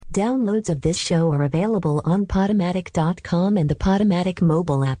Downloads of this show are available on Podomatic.com and the Podomatic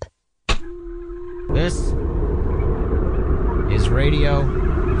mobile app. This is Radio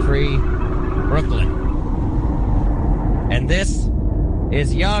Free Brooklyn. And this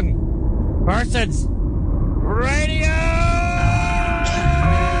is Young Persons Radio!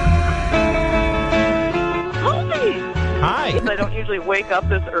 Hi. I don't usually wake up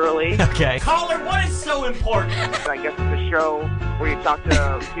this early. Okay. Caller, what is so important? I guess it's a show where you talk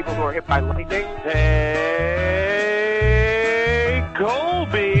to people who are hit by lightning. Hey,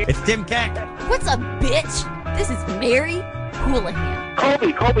 Colby. It's Tim Keck. What's up, bitch? This is Mary Houlihan.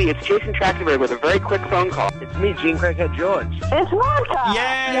 Colby, it's Jason Trachtenberg with a very quick phone call. It's me, Gene Craighead George. It's Martha.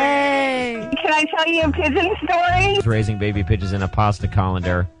 Yay! Can I tell you a pigeon story? Raising baby pigeons in a pasta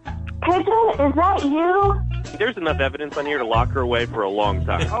colander. Pigeon, is that you? There's enough evidence on here to lock her away for a long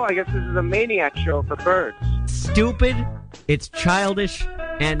time. Oh, I guess this is a maniac show for birds. Stupid, it's childish,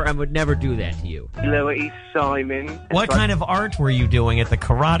 and I would never do that to you. Lower East Simon. What kind of art were you doing at the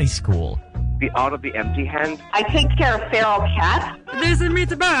karate school? The art of the empty hand. I take care of feral cats. There's a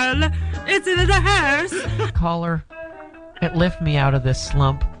meatball. It's in the house. Caller, lift me out of this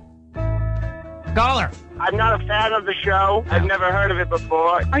slump. Caller! I'm not a fan of the show. I've never heard of it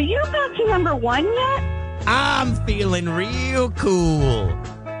before. Are you back to number one yet? I'm feeling real cool.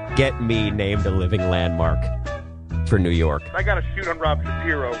 Get me named a living landmark for New York. I got to shoot on Rob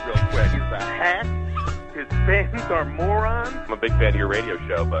Shapiro real quick. He's a hack. His fans are morons. I'm a big fan of your radio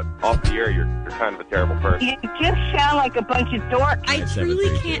show, but off the air, you're kind of a terrible person. You just sound like a bunch of dorks. I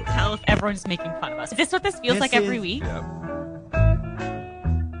truly can't tell if everyone's making fun of us. Is this what this feels like every week? Yep.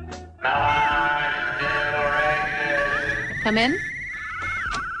 Come in.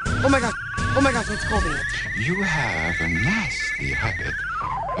 Oh my gosh, it's Colby. You have a nasty habit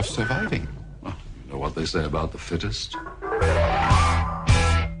of surviving. Well, you know what they say about the fittest?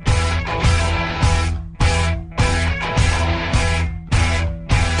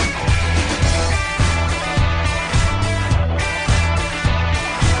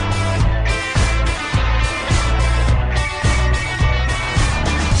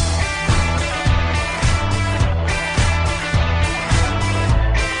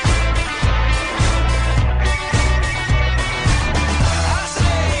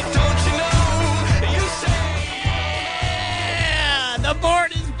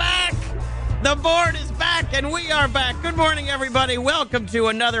 And we are back. Good morning, everybody. Welcome to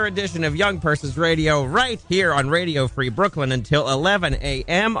another edition of Young Persons Radio right here on Radio Free Brooklyn until 11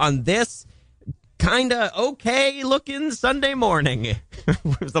 a.m. on this kind of okay-looking Sunday morning.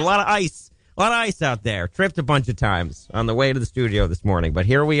 There's a lot of ice out there. Tripped a bunch of times on the way to the studio this morning. But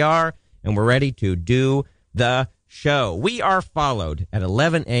here we are, and we're ready to do the show. We are followed at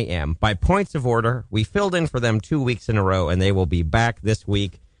 11 a.m. by Points of Order. We filled in for them 2 weeks in a row, and they will be back this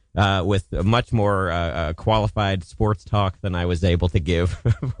week. With a much more qualified sports talk than I was able to give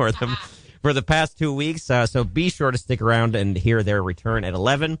for them for the past 2 weeks. So be sure to stick around and hear their return at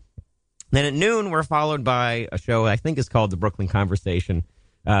 11. Then at noon, we're followed by a show I think is called The Brooklyn Conversation.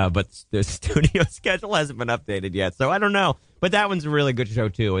 But the studio schedule hasn't been updated yet, so I don't know. But that one's a really good show,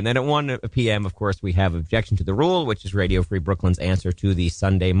 too. And then at 1 p.m., of course, we have Objection to the Rule, which is Radio Free Brooklyn's answer to the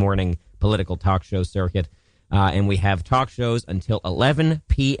Sunday morning political talk show circuit. And we have talk shows until 11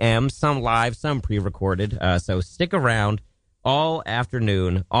 p.m., some live, some pre-recorded. So stick around all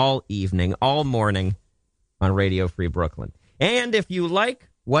afternoon, all evening, all morning on Radio Free Brooklyn. And if you like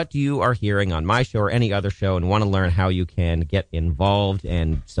what you are hearing on my show or any other show and want to learn how you can get involved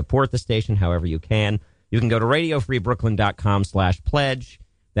and support the station however you can go to radiofreebrooklyn.com/pledge.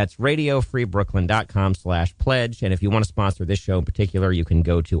 That's radiofreebrooklyn.com/pledge. And if you want to sponsor this show in particular, you can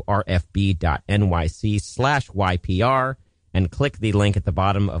go to rfb.nyc/YPR and click the link at the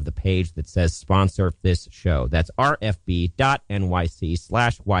bottom of the page that says sponsor this show. That's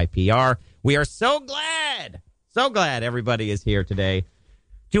rfb.nyc/YPR. We are so glad everybody is here today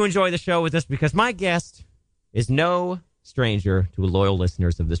to enjoy the show with us because my guest is no stranger to loyal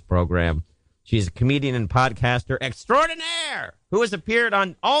listeners of this program. She's a comedian and podcaster extraordinaire who has appeared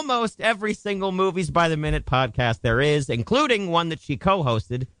on almost every single Movies by the Minute podcast there is, including one that she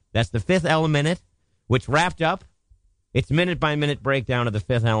co-hosted. That's The Fifth Element, which wrapped up its minute-by-minute breakdown of The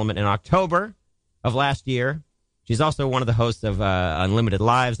Fifth Element in October of last year. She's also one of the hosts of Unlimited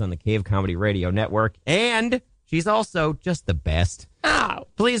Lives on the Cave Comedy Radio Network, and she's also just the best. Oh.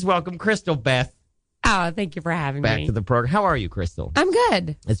 Please welcome Crystal Beth. Oh, thank you for having me. Back to the program. How are you, Crystal? I'm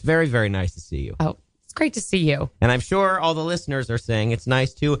good. It's very, very nice to see you. Oh, it's great to see you. And I'm sure all the listeners are saying it's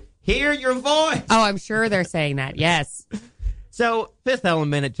nice to hear your voice. Oh, I'm sure they're saying that. Yes. So, Fifth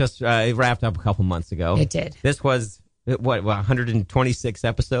Element, it just wrapped up a couple months ago. It did. This was what 126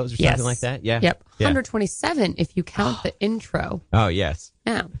 episodes or something Yes. like that? Yeah. Yep. Yeah. 127 if you count the intro. Oh, yes.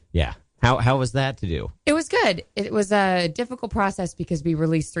 Yeah. Yeah. How was that to do? It was good. It was a difficult process because we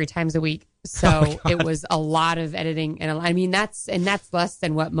released 3 times a week. So it was a lot of editing. And that's less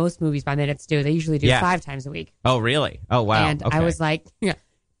than what most Movies by Minutes do. They usually do 5 times a week. Oh, really? Oh, wow. And Okay. I was like,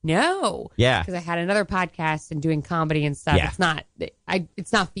 no. Yeah. Because I had another podcast and doing comedy and stuff. Yeah.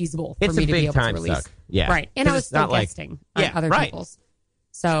 It's not feasible for It's me a to be big able to time release. suck. Yeah. Right. And I 'Cause was it's still not like- guesting on Yeah, other right. people's.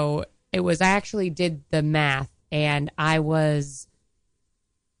 So I actually did the math, and I was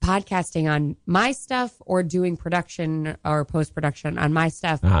podcasting on my stuff or doing production or post-production on my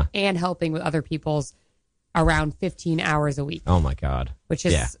stuff and helping with other people's around 15 hours a week. Oh, my God. Which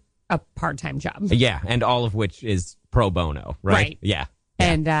is a part-time job. Yeah, and all of which is pro bono, right? Right. Yeah.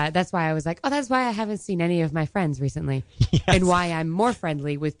 And that's why I was like, that's why I haven't seen any of my friends recently. Yes. And why I'm more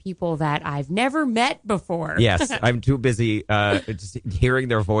friendly with people that I've never met before. Yes, I'm too busy just hearing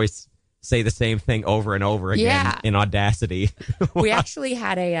their voice say the same thing over and over again in Audacity. We actually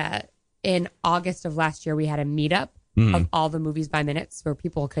had in August of last year, we had a meetup of all the Movies by Minutes where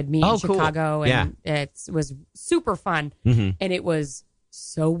people could meet in Chicago. And it was super fun. And it was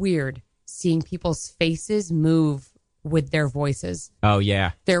so weird seeing people's faces move with their voices. Oh,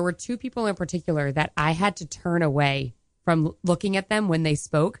 yeah. There were 2 people in particular that I had to turn away from looking at them when they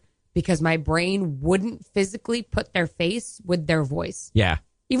spoke because my brain wouldn't physically put their face with their voice. Yeah.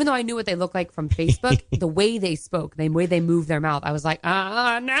 Even though I knew what they looked like from Facebook, the way they spoke, the way they moved their mouth, I was like,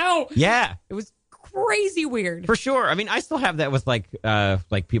 no. Yeah. It was crazy weird. For sure. I mean, I still have that with like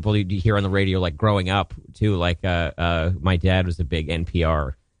people you hear on the radio, like growing up too. Like my dad was a big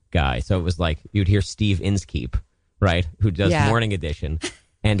NPR guy. So it was like you'd hear Steve Inskeep, right, who does Morning Edition.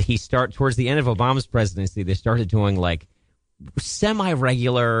 And towards the end of Obama's presidency, they started doing like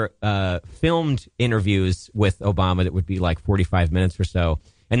semi-regular filmed interviews with Obama that would be like 45 minutes or so.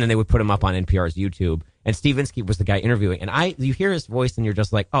 And then they would put him up on NPR's YouTube. And Steve Inskeep was the guy interviewing. And you hear his voice and you're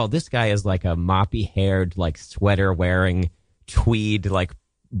just like, oh, this guy is like a moppy-haired, like sweater-wearing, tweed, like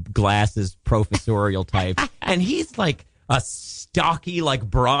glasses, professorial type. And he's like a stocky, like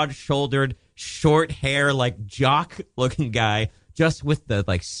broad-shouldered, short hair, like jock-looking guy, just with the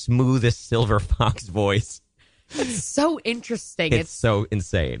like smoothest silver fox voice. It's so interesting. It's so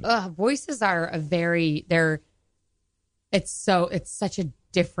insane. Voices are it's such a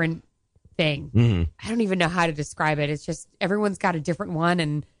different thing. Mm-hmm. I don't even know how to describe it. It's just everyone's got a different one.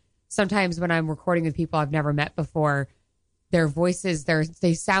 And sometimes when I'm recording with people I've never met before, their voices,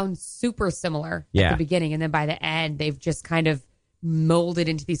 they sound super similar at the beginning. And then by the end, they've just kind of molded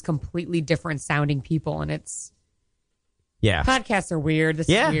into these completely different sounding people. And it's... Yeah. Podcasts are weird. This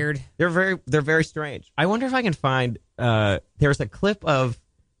is weird. They're very strange. I wonder if I can find there's a clip of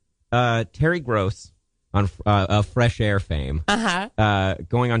Terry Gross on Fresh Air fame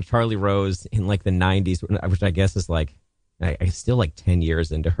going on Charlie Rose in like the 90s, which I guess is like I still like 10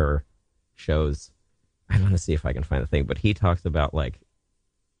 years into her shows. I want to see if I can find the thing, but he talks about like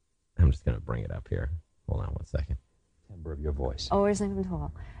I'm just going to bring it up here. Hold on one second. Timbre of your voice. Always think I'm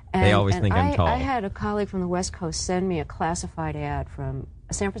tall. They always think I'm tall. I had a colleague from the West Coast send me a classified ad from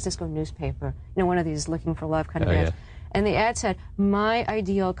a San Francisco newspaper, one of these looking for love kind of ads. Yeah. And the ad said, my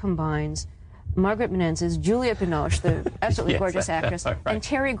ideal combines Margaret Menendez, Juliette Binoche, the absolutely gorgeous actress, and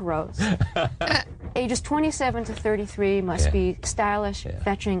Terry Gross. Ages 27 to 33, must be stylish,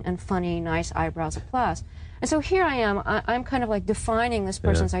 fetching, and funny, nice eyebrows, applause. And so here I am. I'm kind of like defining this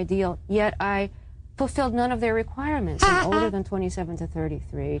person's ideal, yet I fulfilled none of their requirements. I'm older than 27 to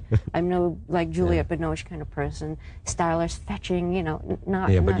 33. I'm no like Juliette Binoche kind of person. Stylish, fetching, not.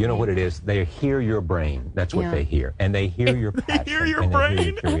 Yeah, but not you know me. what it is? They hear your brain. That's what they hear. And they hear your passion. They hear your brain. They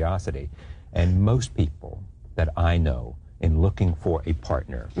hear your curiosity. And most people that I know in looking for a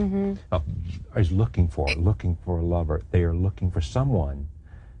partner is looking for a lover. They are looking for someone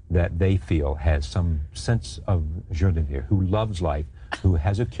that they feel has some sense of joie de vivre, who loves life, who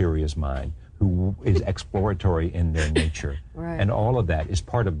has a curious mind, who is exploratory in their nature. Right. And all of that is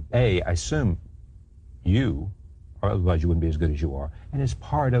part of, I assume, you, or otherwise you wouldn't be as good as you are, and it's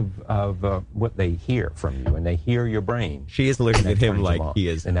part of what they hear from you, and they hear your brain. She is looking at him like he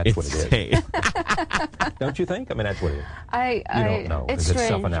is and that's insane. What it is. Don't you think? I mean, that's what it is. I don't know, It's 'cause it's strange.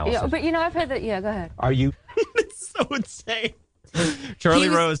 self-analysis. Yeah, but I've had that. Yeah, go ahead. Are you? It's so insane. Charlie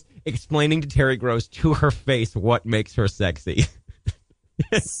Rose explaining to Terry Gross to her face what makes her sexy.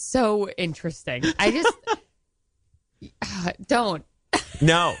 So interesting. I just don't.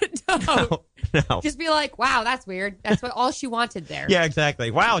 No. Don't. No. Just be like, wow, that's weird. That's what all she wanted there. Yeah, exactly.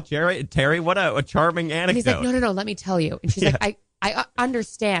 Wow, Terry, what a charming anecdote. And he's like, no, let me tell you. And she's like, I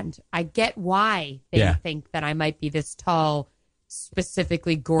understand. I get why they think that I might be this tall,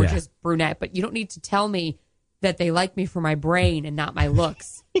 specifically gorgeous brunette, but you don't need to tell me that they like me for my brain and not my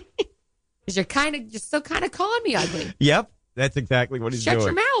looks. Because you're still kind of calling me ugly. Yep. That's exactly what he's doing. Shut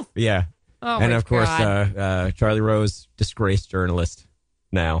your mouth. Yeah. Oh, and my of course, God. Tallie Rose, disgraced journalist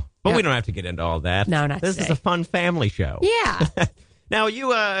now. But Yep. we don't have to get into all that. No, not This today. is a fun family show. Yeah. Now,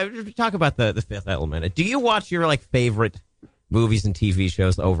 you talk about the Fifth Element. Do you watch your favorite movies and TV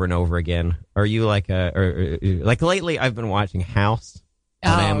shows over and over again? Are you like lately? I've been watching House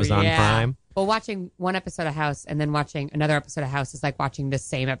on Amazon Prime. Well, watching one episode of House and then watching another episode of House is like watching the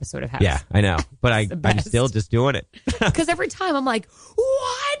same episode of House. Yeah, I know, but I'm still just doing it because every time I'm like,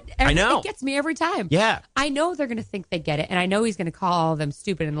 what? I know. It gets me every time. Yeah, I know they're going to think they get it, and I know he's going to call all of them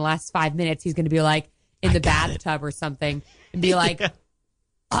stupid. In the last 5 minutes, he's going to be like in the bathtub or something and be like,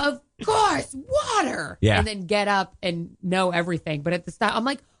 "Of course, water." Yeah, and then get up and know everything. But at the start, I'm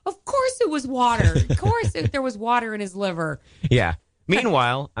like, "Of course it was water. Of course there was water in his liver." Yeah.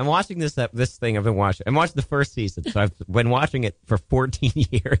 Meanwhile, I'm watching this thing I've been watching. I'm watching the first season, so I've been watching it for 14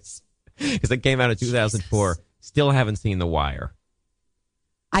 years because it came out in 2004. Jesus. Still haven't seen The Wire.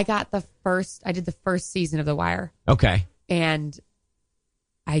 I did the first season of The Wire. Okay. And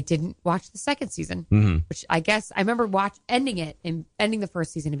I didn't watch the second season, mm-hmm. which I guess I remember ending the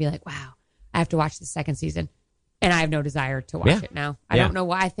first season and be like, wow, I have to watch the second season. And I have no desire to watch it now. I don't know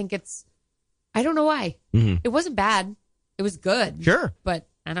why. I don't know why. Mm-hmm. It wasn't bad. It was good. Sure. But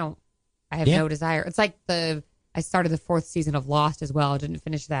I have no desire. It's like I started the 4th season of Lost as well. I didn't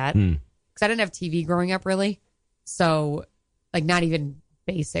finish that because I didn't have TV growing up really. So not even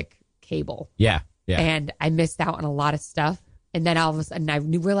basic cable. Yeah. Yeah. And I missed out on a lot of stuff. And then all of a sudden I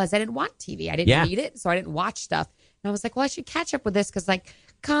realized I didn't want TV. I didn't need it. So I didn't watch stuff. And I was like, well, I should catch up with this because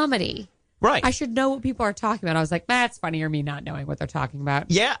comedy. Right. I should know what people are talking about. I was like, it's funnier me not knowing what they're talking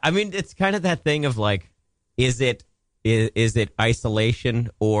about. Yeah. I mean, it's kind of that thing of is it isolation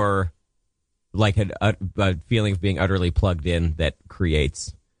or a feeling of being utterly plugged in that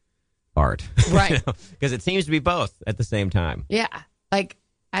creates art? Right. Because it seems to be both at the same time. Yeah.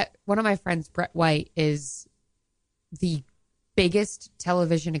 One of my friends, Brett White, is the biggest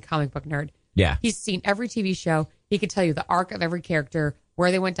television and comic book nerd. Yeah. He's seen every TV show. He could tell you the arc of every character,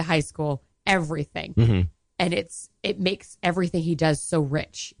 where they went to high school, everything. Mm-hmm. And it makes everything he does so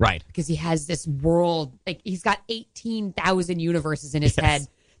rich. Right. Because he has this world, he's got 18,000 universes in his head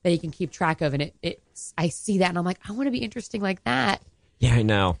that he can keep track of. And I see that and I'm like, I want to be interesting like that. Yeah, I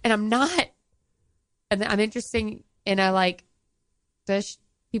know. And I'm not. And I'm interesting and does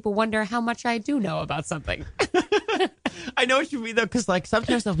people wonder how much I do know about something? I know what you mean though, because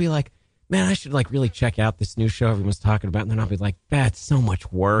sometimes they'll be like, man, I should really check out this new show everyone's talking about. And then I'll be like, that's so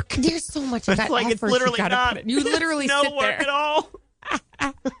much work. There's so much of that effort it's literally you not. Put in. You literally no sit work there. at all.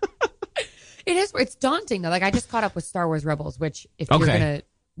 It is. It's daunting though. I just caught up with Star Wars Rebels, which if you're going to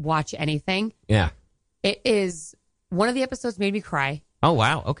watch anything, it is one of the episodes made me cry. Oh,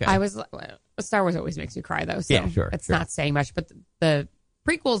 wow. Okay. Star Wars always makes me cry though. So it's not saying much, but the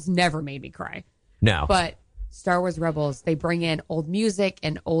prequels never made me cry. No. But Star Wars Rebels, they bring in old music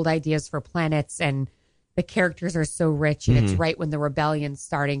and old ideas for planets, and the characters are so rich, and it's right when the rebellion's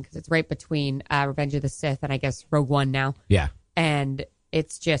starting, because it's right between Revenge of the Sith and I guess Rogue One now. Yeah. And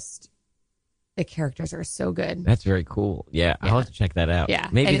it's just, the characters are so good. That's very cool. Yeah, I'll have to check that out. Yeah.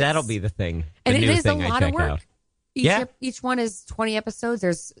 Maybe that'll be the thing. And it is a thing lot of work. Out. Each one is 20 episodes.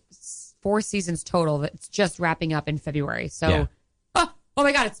 There's 4 seasons total. It's just wrapping up in February. So, oh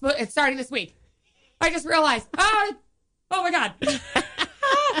my God, it's starting this week. I just realized. Oh my God.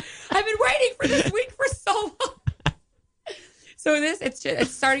 I've been waiting for this week for so long. So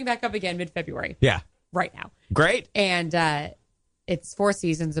it's starting back up again mid-February. Yeah. Right now. Great. And it's 4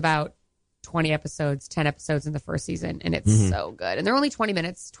 seasons, about 20 episodes, 10 episodes in the first season. And it's so good. And they're only 20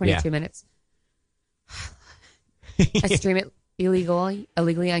 minutes, 22 minutes. I stream it illegally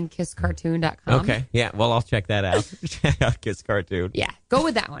on kisscartoon.com. Okay. Yeah. Well, I'll check that out. Check out Kiss Cartoon. Yeah. Go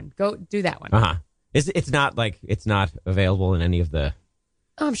with that one. Go do that one. Uh-huh. It's not available in any of the...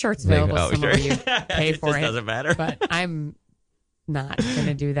 Oh, I'm sure it's available somewhere you pay for it. Doesn't matter. But I'm not going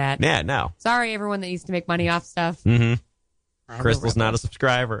to do that. Yeah, no. Sorry, everyone that needs to make money off stuff. Mm-hmm. Crystal's not a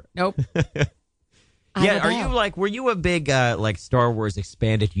subscriber. Nope. Yeah, were you a big Star Wars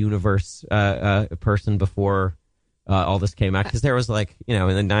expanded universe person before all this came out? Because there was in the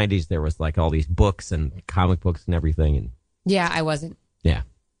 90s there was all these books and comic books and everything. And yeah, I wasn't. Yeah.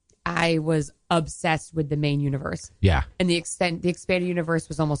 I was obsessed with the main universe. Yeah. And the expanded universe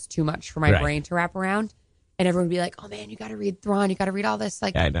was almost too much for my brain to wrap around. And everyone would be like, oh man, you got to read Thrawn. You got to read all this,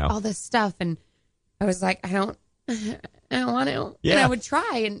 I know. all this stuff. And I was like, I don't I don't want to. Yeah. And I would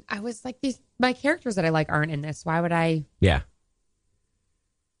try, and I was like, my characters that I like aren't in this. Why would I? Yeah.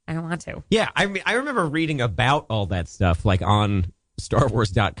 I don't want to. Yeah, I mean, I remember reading about all that stuff, like on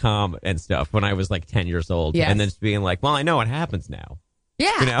StarWars.com and stuff when I was like 10 years old. Yes. And then just being like, well, I know what happens now.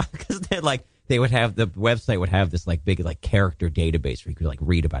 Yeah. You know, because they would have, the website would have this like big like character database where you could like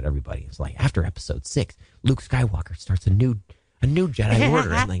read about everybody. It's like after episode 6, Luke Skywalker starts a new Jedi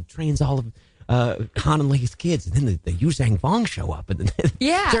Order and like trains all of Han and Leia's kids, and then the Yuzhang Vong show up, and then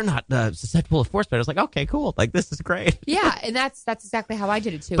they're not susceptible of Force, but I was like, okay, cool, like this is great. Yeah, and that's exactly how I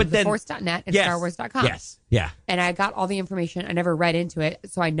did it too. But then, Force.net and yes, StarWars.com. Yes, yeah. And I got all the information. I never read into it,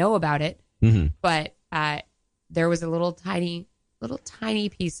 so I know about it. Mm-hmm. But there was a little tiny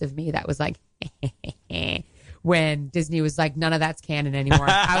piece of me that was like, when Disney was like, none of that's canon anymore.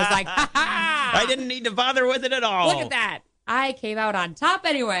 I was like, ha ha! I didn't need to bother with it at all. Look at that. I came out on top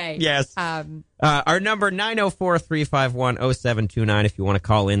anyway. Yes. Our number, 904-351-0729. If you want to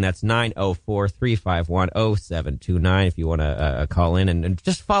call in, that's 904-351-0729. If you want to call in and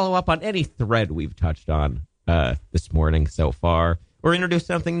just follow up on any thread we've touched on this morning so far, or introduce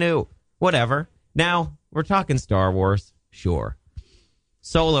something new, whatever. Now, we're talking Star Wars. Sure.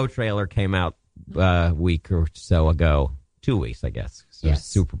 Solo trailer came out a week or so ago. 2 weeks, I guess. So yes.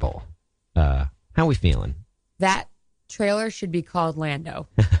 Super Bowl. How are we feeling? That trailer should be called Lando.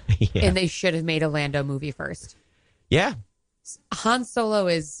 Yeah. And they should have made a Lando movie first. Yeah. Han Solo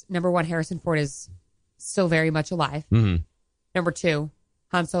is, number one, Harrison Ford is still very much alive. Mm-hmm. Number two,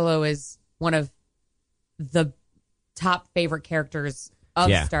 Han Solo is one of the top favorite characters of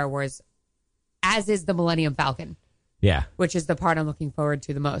Star Wars, as is the Millennium Falcon. Yeah. Which is the part I'm looking forward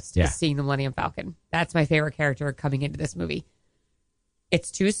to the most, is seeing the Millennium Falcon. That's my favorite character coming into this movie. It's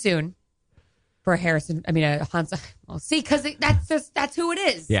too soon for Han Solo. Well, see, because that's who it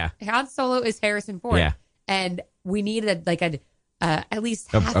is. Yeah. Han Solo is Harrison Ford. Yeah. And we need at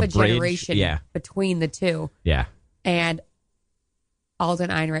least half a generation between the two. Yeah. And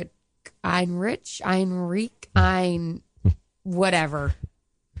Alden Ehrenreich, whatever.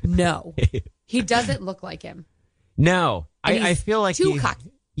 No. He doesn't look like him. No. I feel like too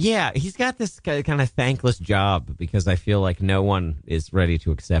cocky. Yeah, he's got this kind of thankless job because I feel like no one is ready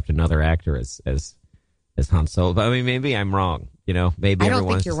to accept another actor as Han Solo. But I mean, maybe I'm wrong. You know, maybe I don't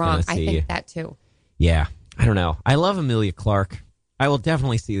everyone's think you're just wrong. gonna see. I think that too. Yeah, I don't know. I love Emilia Clarke. I will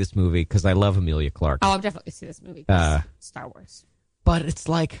definitely see this movie because I love Emilia Clarke. Oh, I'll definitely see this movie. Star Wars. But it's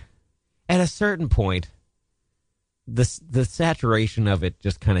like, at a certain point, the saturation of it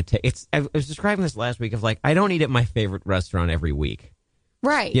just kind of takes. I was describing this last week of like, I don't eat at my favorite restaurant every week.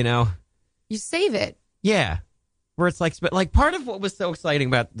 Right. You know? You save it. Yeah. Where it's like part of what was so exciting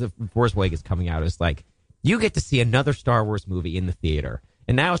about The Force Awakens coming out is like, you get to see another Star Wars movie in the theater.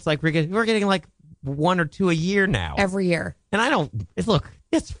 And now it's like, we're getting like 1 or 2 a year now. Every year. And look,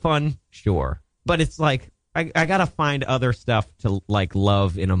 it's fun, sure. But it's like, I got to find other stuff to like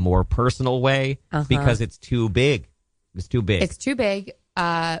love in a more personal way because it's too big. It's too big. It's too big.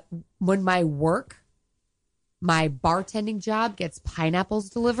 When my bartending job gets pineapples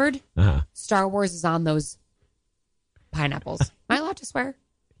delivered, Star Wars is on those pineapples. Am I allowed to swear?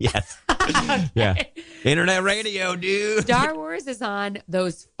 Yes. Yeah. Internet radio, dude. Star Wars is on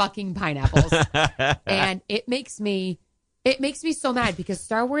those fucking pineapples. And it makes me so mad because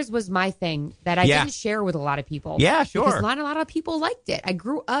Star Wars was my thing that I didn't share with a lot of people. Yeah, sure. Because not a lot of people liked it. I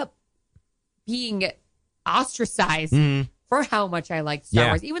grew up being ostracized for how much I liked Star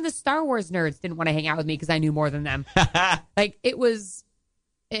Wars. Even the Star Wars nerds didn't want to hang out with me because I knew more than them.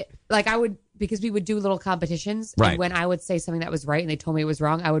 Because we would do little competitions. Right. And when I would say something that was right and they told me it was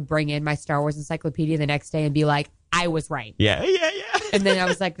wrong, I would bring in my Star Wars encyclopedia the next day and be like, I was right. Yeah. And then I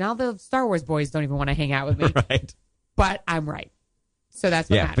was like, now the Star Wars boys don't even want to hang out with me. Right. But I'm right. So that's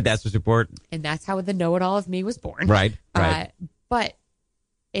what matters. But that's what's important. And that's how the know-it-all of me was born. Right. But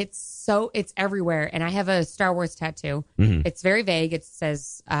it's everywhere. And I have a Star Wars tattoo. Mm-hmm. It's very vague. It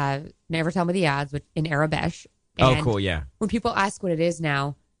says, never tell me the odds, in Arabesh. And oh, cool, yeah. When people ask what it is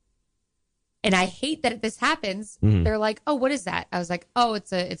now, and I hate that this happens, they're like, oh, what is that? I was like, oh,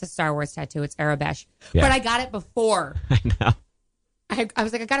 it's a Star Wars tattoo. It's Arabesh. Yeah. But I got it before. I know. I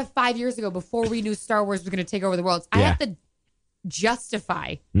was like, I got it 5 years ago before we knew Star Wars was going to take over the world. So I have to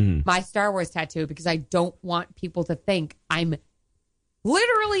justify my Star Wars tattoo because I don't want people to think I'm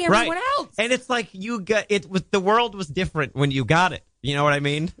literally everyone else. And it's like the world was different when you got it. You know what I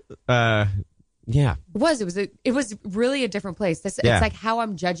mean? Yeah. It was really a different place. It's like how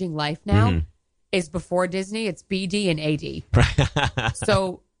I'm judging life now is before Disney. It's BD and AD.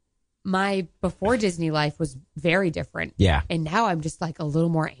 So my before Disney life was very different. Yeah. And now I'm just like a little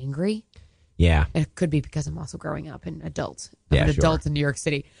more angry. Yeah. It could be because I'm also growing up an adult. I'm an adult in New York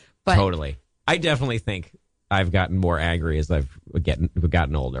City. But totally. I definitely think I've gotten more angry as I've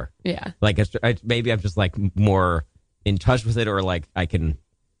gotten older. Yeah. Like, maybe I'm just, like, more in touch with it, or, like, I can,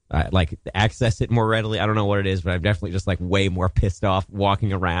 like, access it more readily. I don't know what it is, but I'm definitely just, like, way more pissed off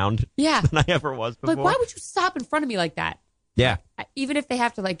walking around than I ever was before. Like, why would you stop in front of me like that? Yeah. Even if they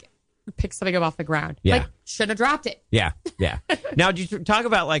have to, like, pick something up off the ground. Yeah. Like, shouldn't have dropped it. Yeah, yeah. Now, do you talk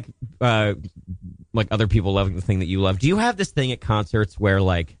about, like other people loving the thing that you love? Do you have this thing at concerts where,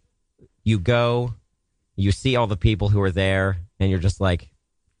 like, you go, you see all the people who are there, and you're just like,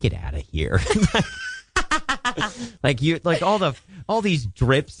 get out of here. Like all these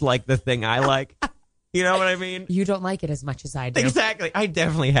drips, like the thing I like. You know what I mean? You don't like it as much as I do. Exactly. I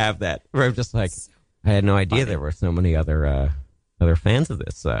definitely have that. Where I'm just like, I had no idea there were so many other fans of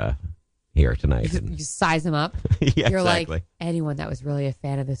this here tonight. You size them up. Yeah, you're exactly. Like, anyone that was really a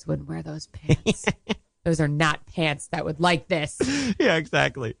fan of this wouldn't wear those pants. Those are not pants that would like this. Yeah,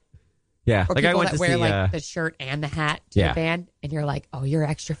 exactly. Yeah, or like people I went that to wear see, like the shirt and the hat to the band, and you're like, oh, you're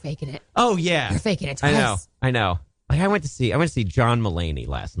extra faking it. Oh yeah, you're faking it twice. I know. Like I went to see John Mulaney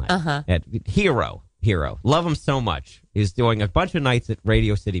last night at Hero. Love him so much. He's doing a bunch of nights at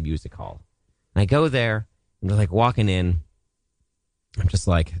Radio City Music Hall. And I go there, and they're like walking in. I'm just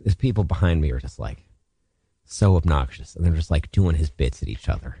like, there's people behind me are just like so obnoxious, and they're just like doing his bits at each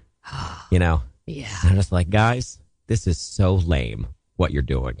other. You know? Yeah. And I'm just like, guys, this is so lame. What you're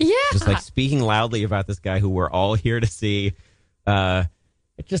doing. Yeah. Just like speaking loudly about this guy who we're all here to see. I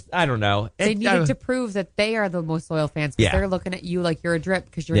don't know. They needed to prove that they are the most loyal fans because they're looking at you like you're a drip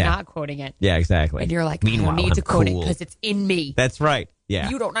because you're not quoting it. Yeah, exactly. And you're like, meanwhile, I don't need to quote it cool. because it's in me. That's right. Yeah.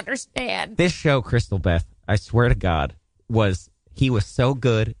 You don't understand. This show, Crystal Beth, I swear to God, he was so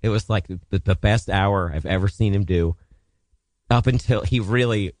good. It was like the best hour I've ever seen him do up until he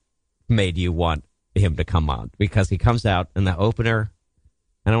really made you want him to come on because he comes out in the opener.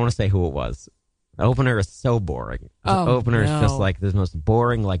 I don't want to say who it was. The opener is so boring. The opener is just like the most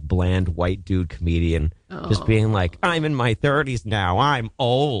boring, like bland white dude comedian, just being like, "I'm in my 30s now. I'm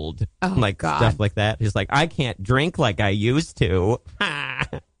old," like God. Stuff like that. He's like, "I can't drink like I used to."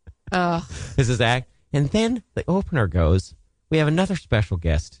 This is act, and then the opener goes, "We have another special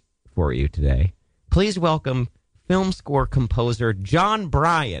guest for you today. Please welcome film score composer John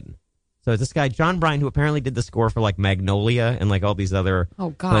Bryan." So this guy, John Bryan, who apparently did the score for like Magnolia and like all these other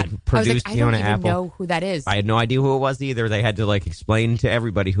like produced I don't even Apple. know who that is. I had no idea who it was either. They had to like explain to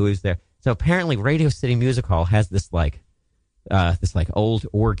everybody who was there. So apparently Radio City Music Hall has this old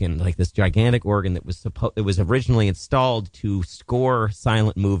organ, like this gigantic organ that was originally installed to score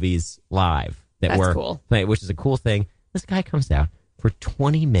silent movies live. That's cool. Which is a cool thing. This guy comes out for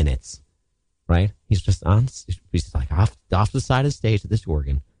 20 minutes, right? He's just he's like off the side of the stage at this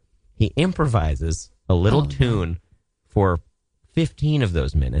organ. He improvises a little tune for 15 of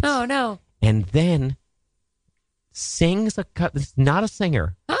those minutes. Oh, no. And then sings not a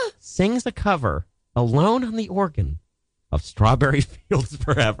singer, sings a cover alone on the organ of Strawberry Fields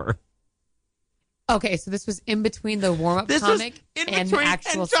Forever. Okay, so this was in between the warm-up comic and the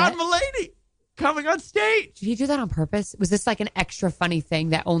actual and John set? Mulaney coming on stage. Did he do that on purpose? Was this like an extra funny thing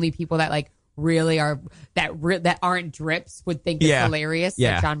that only people that like really are that aren't drips would think it's hilarious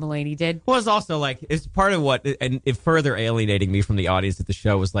that John Mulaney did? Well, it's also like it's part of what, and it further alienating me from the audience at the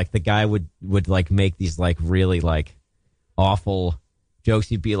show was like the guy would like make these like really like awful jokes.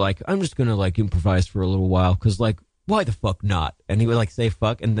 He'd be like, "I'm just gonna like improvise for a little while because like why the fuck not?" And he would like say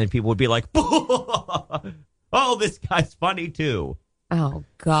 "fuck," and then people would be like, "Oh, this guy's funny too." Oh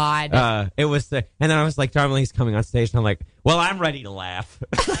God! It was, and then I was like, John Mulaney's coming on stage, and I'm like, "Well, I'm ready to laugh."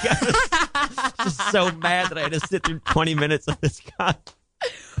 Just so mad that I had to sit through 20 minutes of this guy.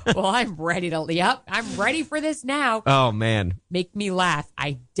 Well, I'm ready to. Yep, I'm ready for this now. Oh man, make me laugh!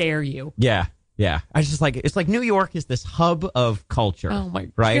 I dare you. Yeah. I just like it's like New York is this hub of culture. Oh my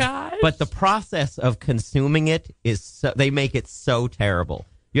right? gosh! But the process of consuming it is they make it so terrible.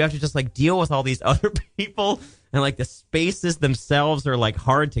 You have to just like deal with all these other people. And, like, the spaces themselves are, like,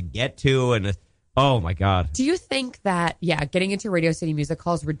 hard to get to. And, oh, my God. Do you think that, getting into Radio City Music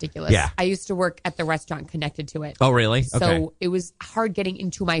Hall is ridiculous? Yeah. I used to work at the restaurant connected to it. Oh, really? So it was hard getting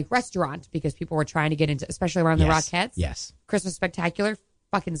into my restaurant because people were trying to get into, especially around the Rockettes. Yes. Christmas Spectacular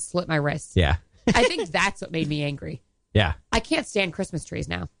fucking slit my wrists. Yeah. I think that's what made me angry. Yeah. I can't stand Christmas trees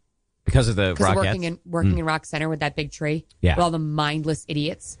now. Because of the Rockettes? Working in Rock Center with that big tree. Yeah. With all the mindless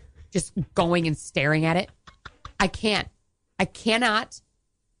idiots just going and staring at it. I cannot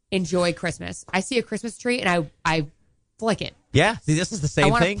enjoy Christmas. I see a Christmas tree and I flick it. Yeah, see, this is the same I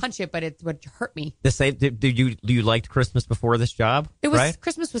want thing. to punch it, but it would hurt me. The same. Do you liked Christmas before this job? It was right?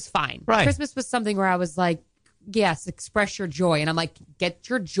 Christmas was fine. Right. Christmas was something where I was like, yes, express your joy, and I'm like, get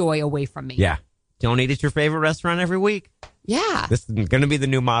your joy away from me. Yeah. Don't eat at your favorite restaurant every week. Yeah. This is going to be the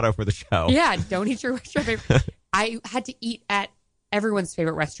new motto for the show. Yeah. Don't eat your favorite. I had to eat at everyone's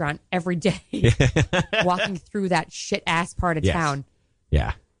favorite restaurant every day, walking through that shit ass part of town.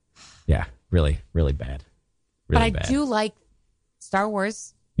 Yeah. Yeah. Really, really bad. Really but I do like Star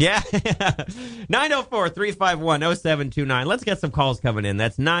Wars. Yeah. 904-351-0729. Let's get some calls coming in.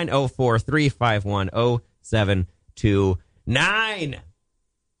 That's 904-351-0729.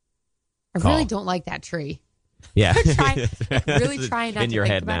 I really don't like that tree. Yeah. Really trying not in to your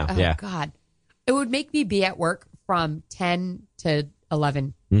think head about now. it. Oh, Yeah. God. It would make me be at work from 10 to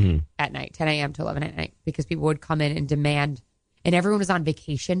 11 at night, 10 a.m. to 11 at night, because people would come in and demand, and everyone was on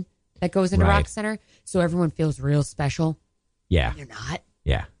vacation that goes into Rock Center, so everyone feels real special. Yeah. They're not.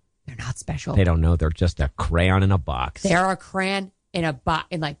 Yeah. They're not special. They don't know. They're just a crayon in a box. They are a crayon in a box,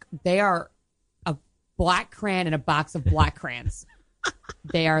 and like they are a black crayon in a box of black crayons.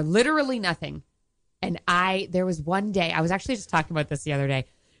 They are literally nothing. And there was one day, I was actually just talking about this the other day.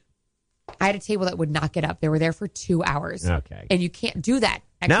 I had a table that would not get up. They were there for 2 hours. Okay. And you can't do that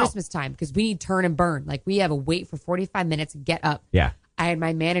at Christmas time because we need turn and burn. Like we have a wait for 45 minutes to get up. Yeah. I had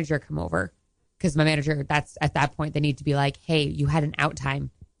my manager come over because my manager, that's at that point, they need to be like, hey, you had an out time.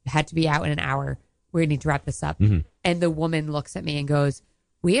 You had to be out in an hour. We need to wrap this up. Mm-hmm. And the woman looks at me and goes,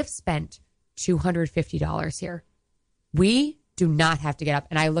 we have spent $250 here. We do not have to get up.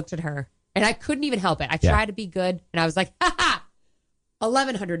 And I looked at her and I couldn't even help it. I tried to be good. And I was like, ha ha,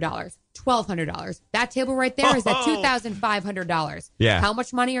 $1,100, $1,200. That table right there is at $2,500. Yeah. How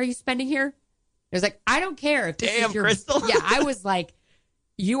much money are you spending here? It was like, I don't care if this is your... Crystal. Yeah, I was like,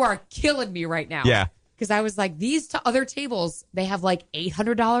 you are killing me right now. Yeah. Because I was like, these other tables, they have like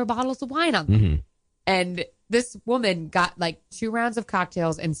 $800 bottles of wine on them. Mm-hmm. And this woman got like 2 rounds of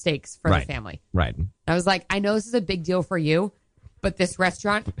cocktails and steaks for the family. Right. I was like, I know this is a big deal for you, but this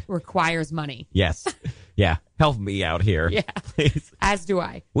restaurant requires money. Yes. Yeah. Help me out here. Yeah. Please. As do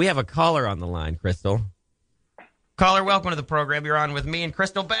I. We have a caller on the line, Crystal. Caller, welcome to the program. You're on with me and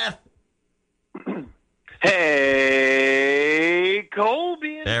Crystal Beth. Hey,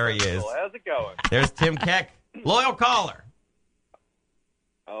 Colby. There he is. How's it going? There's Tim Keck, loyal caller.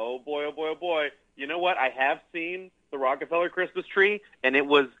 Oh, boy, oh, boy, oh, boy. You know what? I have seen the Rockefeller Christmas tree, and it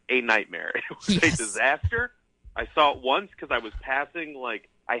was a nightmare. It was a disaster. I saw it once because I was passing, like,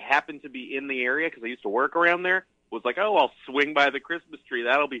 I happened to be in the area because I used to work around there. Was like, oh, I'll swing by the Christmas tree.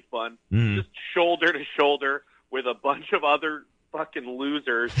 That'll be fun. Just shoulder to shoulder with a bunch of other fucking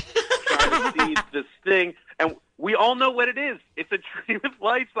losers trying to see this thing. And we all know what it is. It's a tree with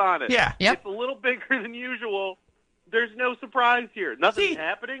lights on it. Yeah. Yep. It's a little bigger than usual. There's no surprise here. Nothing's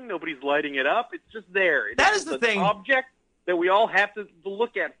happening. Nobody's lighting it up. It's just there. That is the thing. Object that we all have to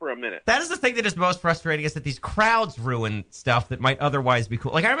look at for a minute. That is the thing that is most frustrating, is that these crowds ruin stuff that might otherwise be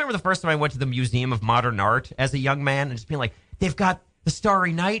cool. Like, I remember the first time I went to the Museum of Modern Art as a young man and just being like, they've got the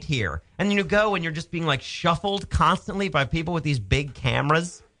Starry Night here. And then you go and you're just being, like, shuffled constantly by people with these big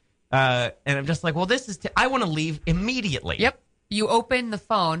cameras. And I'm just like, well, this is... I want to leave immediately. Yep. You open the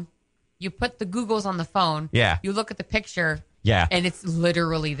phone. You put the Googles on the phone. Yeah. You look at the picture. Yeah. And it's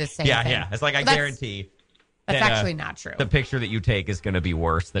literally the same thing. Yeah. It's like, I guarantee... That's actually not true. The picture that you take is going to be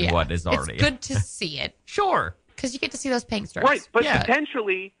worse than what is already. It's good to see it. Sure. Because you get to see those paint strokes. Right, but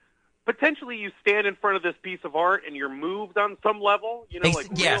potentially you stand in front of this piece of art and you're moved on some level. You know, like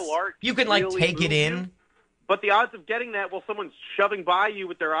real art. You can, like, really take it in. You. But the odds of getting that while someone's shoving by you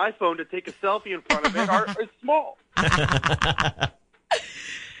with their iPhone to take a selfie in front of it are small.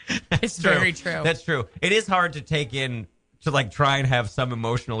 It's very true. That's true. It is hard to take in, to like try and have some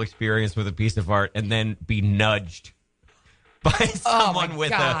emotional experience with a piece of art and then be nudged by someone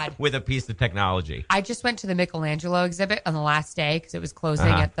with a piece of technology. I just went to the Michelangelo exhibit on the last day because it was closing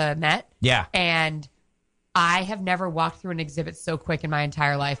at the Met. Yeah. And I have never walked through an exhibit so quick in my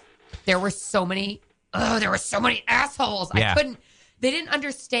entire life. There were so many assholes. Yeah. They didn't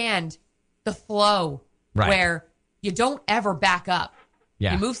understand the flow Right. where you don't ever back up.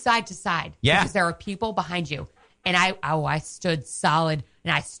 Yeah. You move side to side because there are people behind you. And I stood solid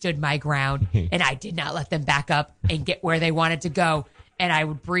and I stood my ground and I did not let them back up and get where they wanted to go. And I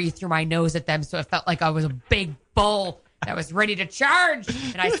would breathe through my nose at them. So it felt like I was a big bull that was ready to charge.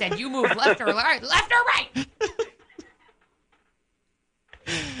 And I said, you move left or right,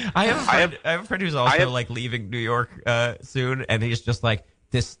 I have a friend who's also like leaving New York soon. And he's just like,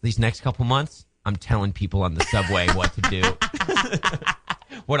 these next couple months, I'm telling people on the subway what to do.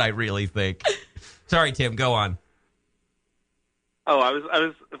 What I really think. Sorry, Tim, go on. Oh, I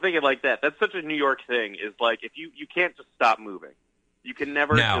was thinking like that. That's such a New York thing. Is like if you can't just stop moving. You can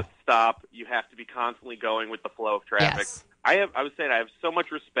never just stop. You have to be constantly going with the flow of traffic. Yes. I was saying I have so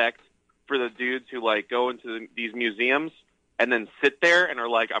much respect for the dudes who like go into these museums and then sit there and are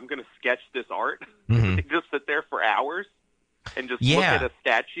like, I'm going to sketch this art. Mm-hmm. They just sit there for hours and just look at a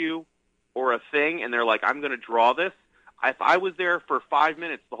statue or a thing, and they're like, I'm going to draw this. If I was there for 5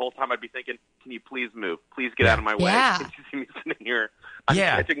 minutes the whole time, I'd be thinking, can you please move? Please get out of my way. Yeah. Can't you see me sitting here? I'm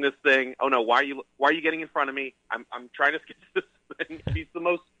sketching this thing. Oh no, why are you getting in front of me? I'm trying to sketch this thing. It's the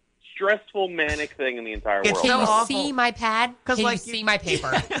most stressful, manic thing in the entire world. Can you see my pad? Can like, you see my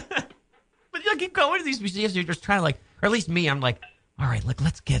paper? But you keep going to these museums, you're just trying to like, or at least me, I'm like, all right,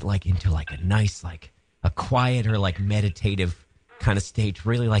 let's get like into like a nice, like a quiet or like meditative kind of state,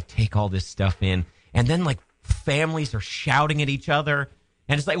 really like take all this stuff in. And then like families are shouting at each other.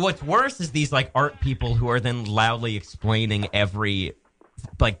 And it's like, what's worse is these like art people who are then loudly explaining every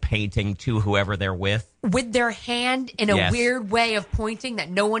like painting to whoever they're with. With their hand in a weird way of pointing that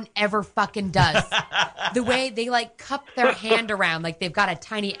no one ever fucking does. The way they like cup their hand around like they've got a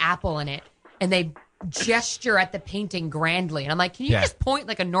tiny apple in it and they gesture at the painting grandly. And I'm like, can you just point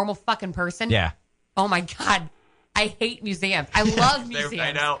like a normal fucking person? Yeah. Oh my God. I hate museums. I love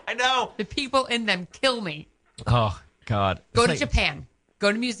museums. I know. The people in them kill me. Oh, God. Go to Japan.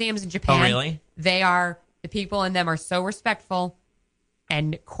 Go to museums in Japan. Oh, really? The people in them are so respectful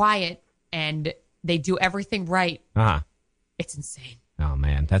and quiet, and they do everything right. Uh-huh. It's insane. Oh,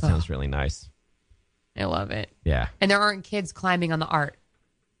 man. That sounds really nice. I love it. Yeah. And there aren't kids climbing on the art.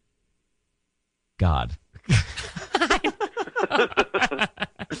 God.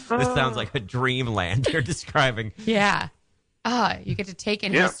 This sounds like a dreamland you're describing. Yeah. You get to take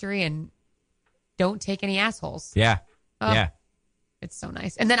in history and don't take any assholes. Yeah. Yeah. It's so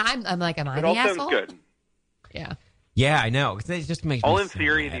nice. And then I'm like, am I the asshole? It all sounds good. Yeah. Yeah, I know. It just makes all me in so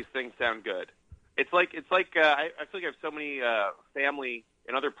theory, mad. these things sound good. It's like I feel like I have so many family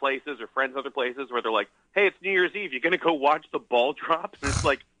in other places or friends in other places where they're like, hey, it's New Year's Eve. You're going to go watch the ball drop? And it's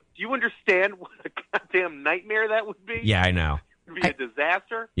like, do you understand what a goddamn nightmare that would be? Yeah, I know. It would be a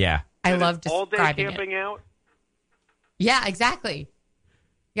disaster. Yeah. I love all day describing camping out. Yeah, exactly.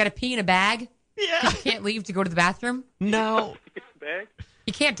 You got to pee in a bag. Yeah. You can't leave to go to the bathroom. No. Bag?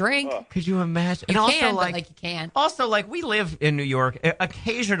 You can't drink. Could you imagine? You and can, also, but you can't. Also, like, we live in New York.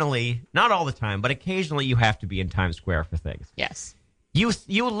 Occasionally, not all the time, but occasionally you have to be in Times Square for things. Yes. You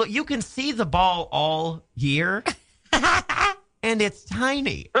can see the ball all year, and it's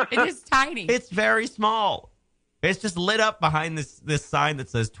tiny. It is tiny. It's very small. It's just lit up behind this sign that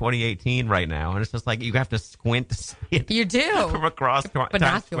says 2018 right now, and it's just like you have to squint to see it. You do. From across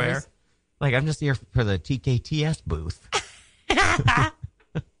Times Square. Like, I'm just here for the TKTS booth.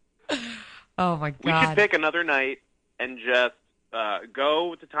 Oh, my God. We should pick another night and just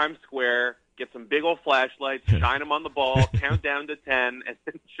go to Times Square, get some big old flashlights, shine them on the ball, count down to 10, and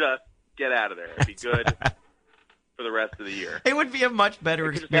then just get out of there. It'd be good for the rest of the year. It would be a much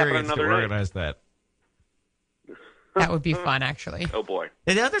better experience to organize that. That would be fun, actually. Oh, boy.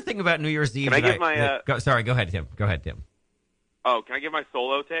 And the other thing about New Year's Eve... Can I give my... Sorry, go ahead, Tim. Go ahead, Tim. Oh, can I give my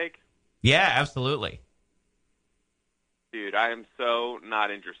solo take? Yeah, absolutely. Dude, I am so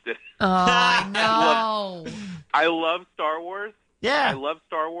not interested. Oh, I know. I love Star Wars. Yeah. I love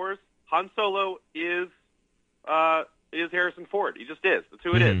Star Wars. Han Solo is Harrison Ford. He just is. That's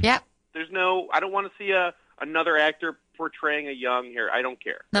who it is. Yep. There's no... I don't want to see another actor portraying a young here. I don't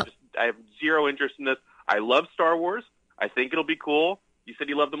care. No. I have zero interest in this. I love Star Wars. I think it'll be cool. You said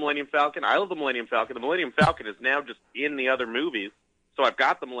you love the Millennium Falcon. I love the Millennium Falcon. The Millennium Falcon is now just in the other movies. So I've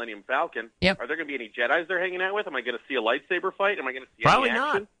got the Millennium Falcon. Yep. Are there going to be any Jedis they're hanging out with? Am I going to see a lightsaber fight? Am I going to see Probably any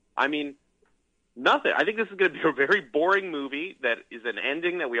action? not. I mean, nothing. I think this is going to be a very boring movie that is an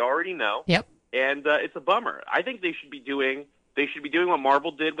ending that we already know. Yep. And it's a bummer. I think they should be doing what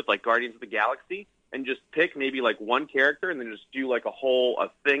Marvel did with like Guardians of the Galaxy and just pick maybe like one character and then just do like a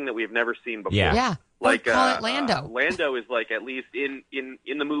thing that we have never seen before. Yeah. Like call it Lando. Lando is like at least in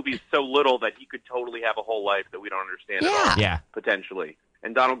the movies so little that he could totally have a whole life that we don't understand at all. Yeah. Potentially.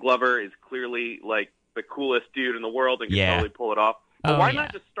 And Donald Glover is clearly like the coolest dude in the world and can totally pull it off. But why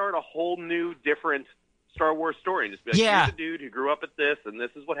not just start a whole new, different Star Wars story and just be like, here's a dude who grew up at this and this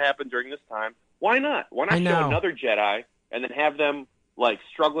is what happened during this time. Why not? Why not show another Jedi and then have them like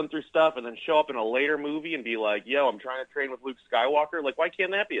struggling through stuff and then show up in a later movie and be like, yo, I'm trying to train with Luke Skywalker. Like, why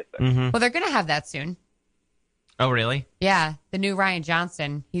can't that be a thing? Mm-hmm. Well, they're going to have that soon. Oh, really? Yeah. The new Rian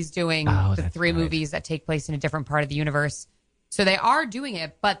Johnson. He's doing the 3 movies that take place in a different part of the universe. So they are doing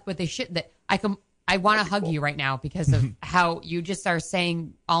it, but what they should... I want to hug you right now because of how you just are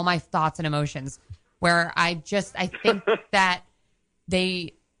saying all my thoughts and emotions, where I think that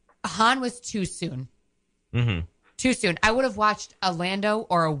Han was too soon. Mm-hmm. Too soon. I would have watched a Lando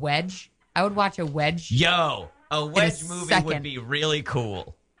or a Wedge. I would watch a Wedge. Yo, a Wedge movie would be really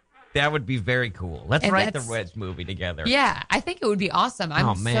cool. That would be very cool. Let's write the Wedge movie together. Yeah, I think it would be awesome.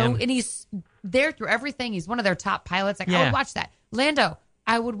 And he's there through everything. He's one of their top pilots. Like, I would watch that. Lando,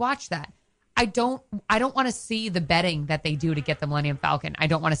 I would watch that. I don't want to see the betting that they do to get the Millennium Falcon. I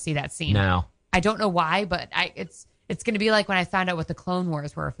don't want to see that scene. No. I don't know why, but it's going to be like when I found out what the Clone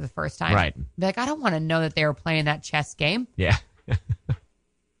Wars were for the first time. Right. Be like, I don't want to know that they were playing that chess game. Yeah.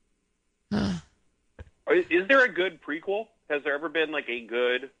 Is there a good prequel? Has there ever been like a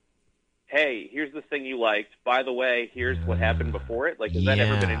good, hey, here's the thing you liked. By the way, here's what happened before it. Like, has that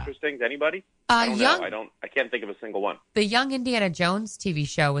ever been interesting to anybody? I don't know. I can't think of a single one. The Young Indiana Jones TV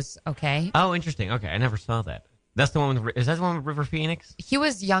show was okay. Oh, interesting. Okay, I never saw that. That's the one with. Is that the one with River Phoenix? He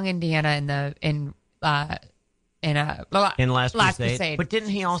was young Indiana in Last Crusade. But didn't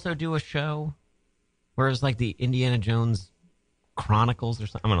he also do a show where it was like the Indiana Jones Chronicles or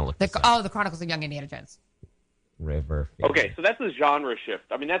something? I'm gonna look. The Chronicles of Young Indiana Jones. River Phoenix. Okay, so that's a genre shift.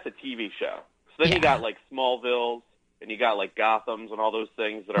 I mean, that's a TV show. So then you got like Smallville's and you got like Gotham's and all those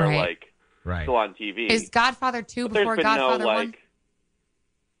things that are like still on TV. Is Godfather 2 before Godfather 1?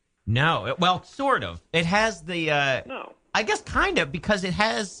 No, well, sort of. It has the no. I guess kind of, because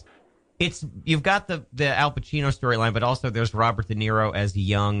you've got the Al Pacino storyline, but also there's Robert De Niro as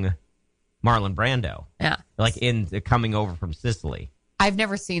young Marlon Brando. Yeah. Like in coming over from Sicily. I've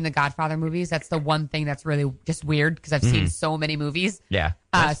never seen the Godfather movies. That's the one thing that's really just weird because I've seen so many movies. Yeah.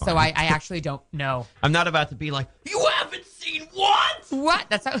 So I actually don't know. I'm not about to be like, you haven't seen what? What?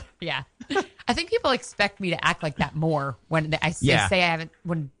 That's how, yeah. I think people expect me to act like that more when I say I haven't.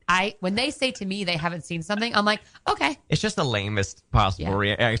 When they say to me they haven't seen something, I'm like, okay. It's just the lamest possible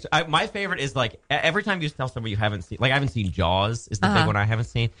reaction. My favorite is like every time you tell somebody you haven't seen, like I haven't seen Jaws is the big one I haven't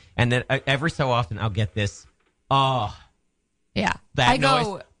seen, and then every so often I'll get this, yeah, that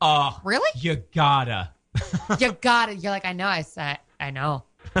noise. Oh, really? You gotta. You're like, I know. I know.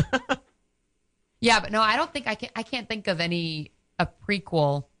 Yeah, but no, I don't think I can't think of a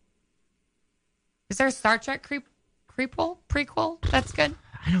prequel. Is there a Star Trek prequel? That's good.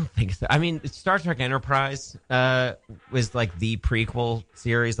 I don't think so. I mean, Star Trek Enterprise was like the prequel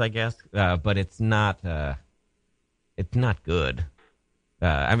series, I guess, but it's not. It's not good.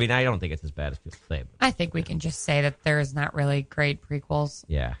 I mean, I don't think it's as bad as people say. But. I think we can just say that there's not really great prequels.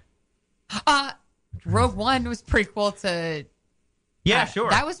 Yeah. Rogue One was prequel to. Yeah, sure.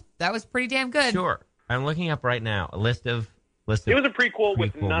 That was pretty damn good. Sure. I'm looking up right now a list of. It was a prequel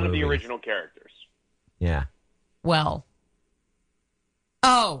with none of the original characters. Yeah. Well.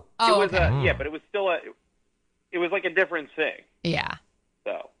 It was but it was still it was like a different thing. Yeah.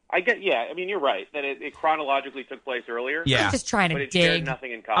 So I mean, you're right that it chronologically took place earlier. Yeah. I'm just trying to but it dig. shared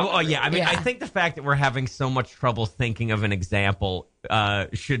nothing in common. Oh yeah. I mean, I think the fact that we're having so much trouble thinking of an example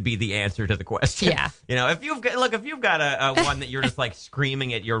should be the answer to the question. Yeah. You know, if you've got a one that you're just like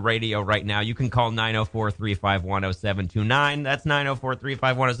screaming at your radio right now, you can call 904-351-0729. That's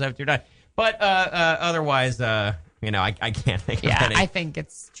 904-351-0729. But otherwise, you know, I can't think of any. I think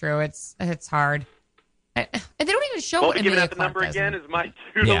it's true. It's hard. And they don't even show well, it in giving the out the number again is my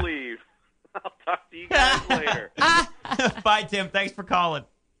cue to leave. I'll talk to you guys later. Bye, Tim. Thanks for calling.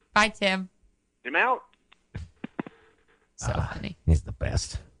 Bye, Tim. Tim out. So funny. He's the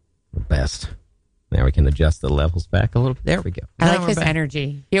best. The best. Now we can adjust the levels back a little bit. There we go. I like his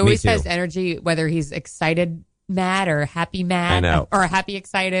energy. He always has energy, whether he's excited mad or happy mad. I know. Or happy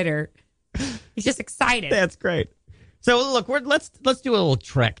excited, or he's just excited. That's great. So look, let's do a little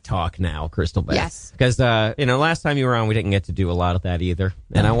Trek talk now, Crystal Beth. Yes. Because last time you were on, we didn't get to do a lot of that either,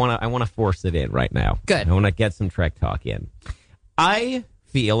 and I want to force it in right now. Good. I want to get some Trek talk in. I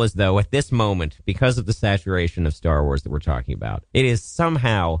feel as though at this moment, because of the saturation of Star Wars that we're talking about, it is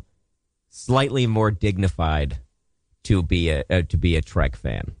somehow slightly more dignified to be a Trek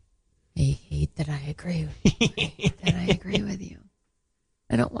fan. I hate that I agree. With you.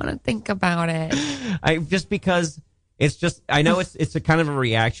 I don't want to think about it. Because it's just, I know it's a kind of a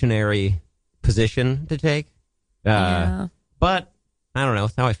reactionary position to take. But I don't know.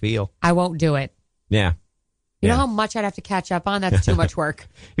 It's how I feel. I won't do it. Yeah. You know how much I'd have to catch up on? That's too much work.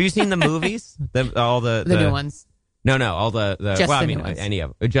 Have you seen the movies? All the new ones. No, all the just well, the I mean, new ones. any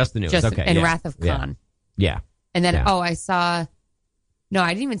of just the new ones. Okay. And Wrath of Khan. Yeah. And then I saw. No, I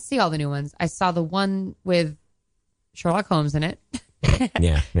didn't even see all the new ones. I saw the one with Sherlock Holmes in it.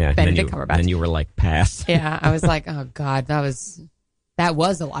 Yeah. Benedict Cumberbatch. And you were like, pass. Yeah, I was like, oh God, that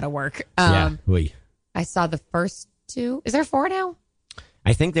was a lot of work. Yeah. I saw the first two. Is there 4 now?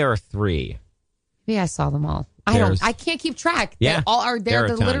 I think there are 3. Yeah, I saw them all. I can't keep track. Yeah.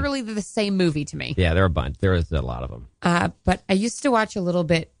 They're literally the same movie to me. Yeah, there are a bunch. There is a lot of them. But I used to watch a little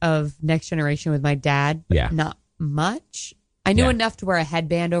bit of Next Generation with my dad. But not much. I knew enough to wear a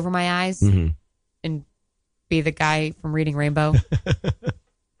headband over my eyes and be the guy from Reading Rainbow.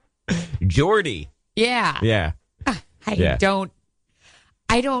 Geordie. Yeah. Yeah.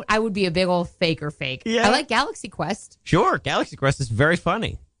 I would be a big old fake. Yeah. I like Galaxy Quest. Sure. Galaxy Quest is very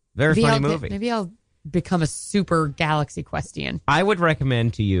funny. Very funny movie. Maybe I'll become a super Galaxy Questian. I would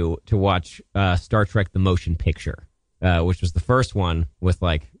recommend to you to watch Star Trek The Motion Picture, which was the first one with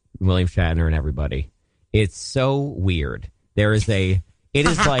like William Shatner and everybody. It's so weird. It's in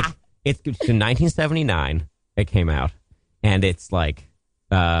 1979 it came out, and it's like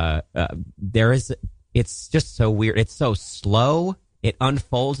it's just so weird. It's so slow. It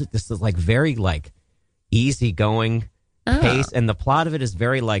unfolds at this like very like easygoing pace, and the plot of it is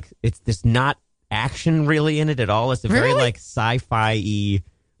very like there's not action really in it at all. It's a very like sci-fi-y,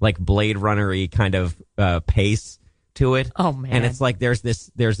 like Blade Runner-y kind of pace to it. Oh man! And it's like there's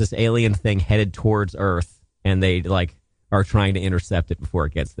this alien thing headed towards Earth, and they like are trying to intercept it before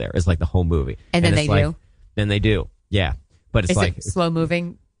it gets there. It's like the whole movie, and then they do. Then they do, yeah. But it's like slow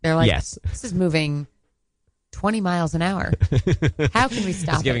moving. They're like, yes, this is moving 20 miles an hour. How can we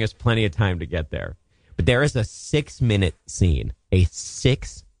stop it? It's giving us plenty of time to get there. But there is a 6-minute scene,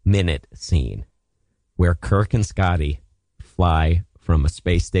 where Kirk and Scotty fly from a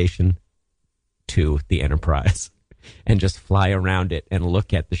space station to the Enterprise and just fly around it and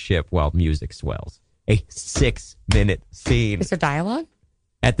look at the ship while music swells. A 6-minute scene. Is there dialogue?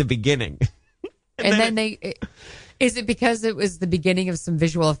 At the beginning. and then is it because it was the beginning of some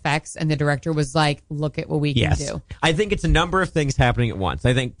visual effects and the director was like, look at what we can do? I think it's a number of things happening at once.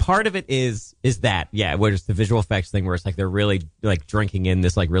 I think part of it is that, where it's the visual effects thing where it's like they're really like drinking in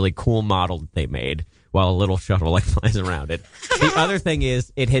this like really cool model that they made while a little shuttle like flies around it. The other thing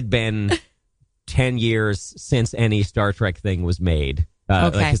is it had been 10 years since any Star Trek thing was made.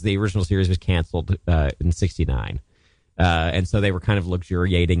 Because the original series was canceled in 1969. And so they were kind of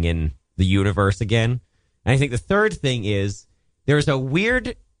luxuriating in the universe again. And I think the third thing is there's a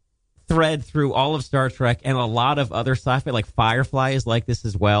weird thread through all of Star Trek and a lot of other sci-fi, like Firefly is like this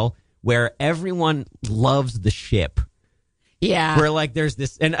as well, where everyone loves the ship. Yeah. Where like there's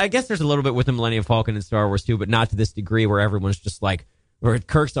this, and I guess there's a little bit with the Millennium Falcon and Star Wars too, but not to this degree where everyone's just like, or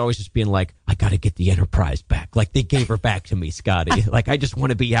Kirk's always just being like, I got to get the Enterprise back. Like, they gave her back to me, Scotty. Like, I just want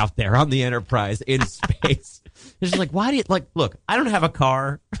to be out there on the Enterprise in space. It's just like, why do you, like, look, I don't have a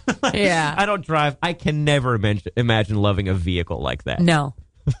car. Yeah. I don't drive. I can never imagine loving a vehicle like that. No.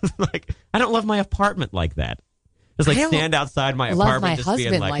 Like, I don't love my apartment like that. Just like stand outside my apartment. My just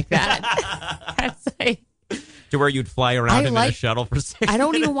husband being like that. That's like, to where you'd fly around him in a shuttle for 6 minutes. I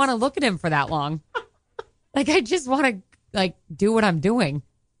don't even want to look at him for that long. Like, I just want to, like, do what I'm doing.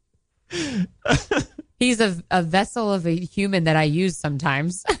 He's a vessel of a human that I use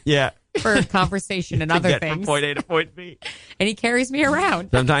sometimes. Yeah. For conversation and other things. From point A to point B. And he carries me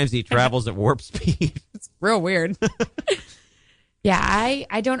around. Sometimes he travels at warp speed. It's real weird. Yeah,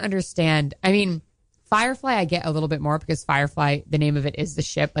 I don't understand. I mean, Firefly I get a little bit more because Firefly, the name of it is the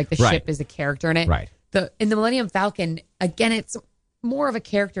ship. Like the ship is a character in it. Right. In the Millennium Falcon, again, it's more of a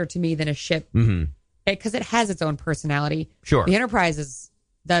character to me than a ship. Mm-hmm. Because it has its own personality. Sure. The Enterprise is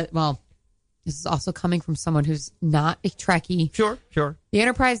this is also coming from someone who's not a Trekkie. Sure. The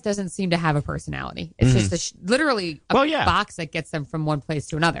Enterprise doesn't seem to have a personality. It's just literally a box that gets them from one place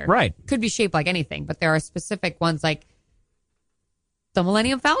to another. Right. Could be shaped like anything, but there are specific ones like the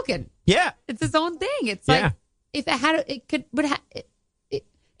Millennium Falcon. Yeah. It's its own thing. It's like if it had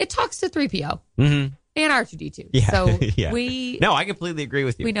it talks to 3PO. Mm-hmm. And R2-D2. Yeah. So No, I completely agree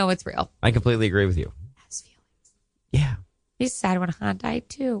with you. We know it's real. I completely agree with you. Has feelings. Yeah. He's sad when Han died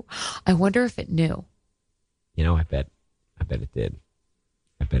too. I wonder if it knew. You know, I bet it did.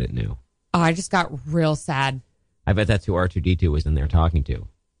 I bet it knew. Oh, I just got real sad. I bet that's who R2-D2 was in there talking to.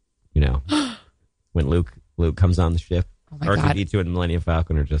 You know, when Luke comes on the ship, R2-D2 and the Millennium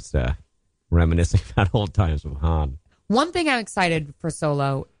Falcon are just reminiscing about old times with Han. One thing I'm excited for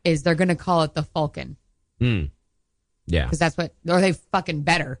Solo is they're going to call it the Falcon. Yeah. Because that's what, or they fucking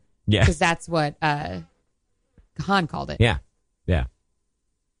better. Yeah. Because that's what Han called it. Yeah.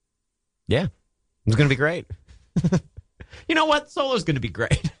 It's going to be great. You know what? Solo's going to be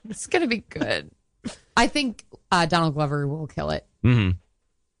great. It's going to be good. I think Donald Glover will kill it. Mm-hmm.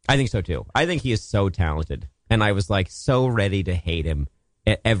 I think so too. I think he is so talented. And I was like so ready to hate him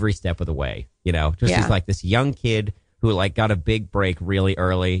at every step of the way. You know, he's like this young kid who like got a big break really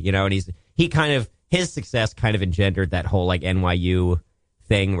early, you know, and his success kind of engendered that whole like NYU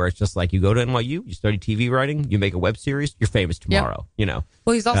thing where it's just like you go to NYU, you study TV writing, you make a web series, you're famous tomorrow. You know.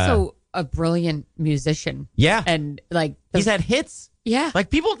 Well, he's also a brilliant musician. Yeah, and like he's had hits. Yeah, like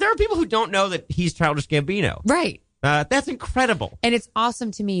there are people who don't know that he's Childish Gambino. Right. That's incredible. And it's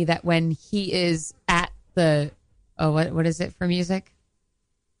awesome to me that when he is at the what is it for music?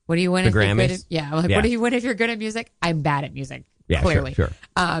 What do you win? The if Grammys. You're good at, yeah. Like, what do you win if you're good at music? I'm bad at music. Yeah, clearly. Sure.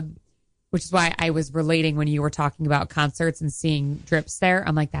 Which is why I was relating when you were talking about concerts and seeing drips there.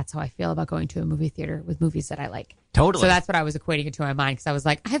 I'm like, that's how I feel about going to a movie theater with movies that I like. Totally. So that's what I was equating it to in my mind because I was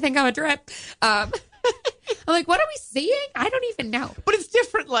like, I think I'm a drip. I'm like, what are we seeing? I don't even know. But it's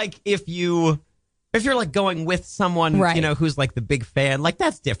different. Like if you're like going with someone, you know, who's like the big fan, like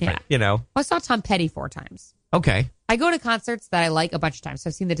that's different. You know. I saw Tom Petty 4 times. Okay. I go to concerts that I like a bunch of times. So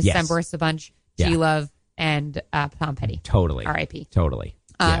I've seen the Decemberists a bunch, G-Love, and Tom Petty. Totally. R.I.P. Totally.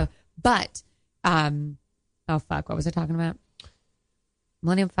 But, oh fuck, what was I talking about?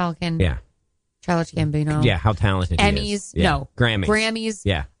 Millennium Falcon. Yeah. Childish Gambino. Yeah, how talented Emmys. he is. Yeah. No. Grammys.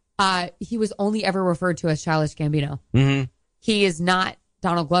 Yeah. He was only ever referred to as Childish Gambino. Mm-hmm. He is not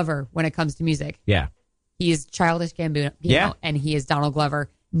Donald Glover when it comes to music. Yeah. He is Childish Gambino. And he is Donald Glover,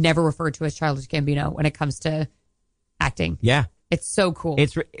 never referred to as Childish Gambino when it comes to acting. Yeah. It's so cool.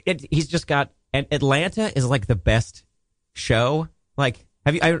 He's just got, and Atlanta is like the best show. Like,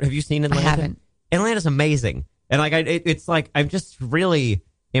 have you seen Atlanta? I haven't. Atlanta's amazing. And like, it's like, I'm just really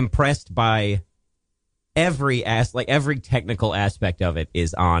impressed by every technical aspect of it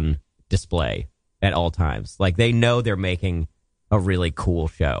is on display at all times. Like they know they're making a really cool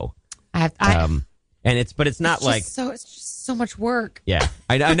show. It's just so much work. Yeah,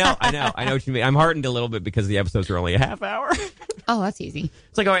 I know what you mean. I'm heartened a little bit because the episodes are only a half hour. Oh, that's easy.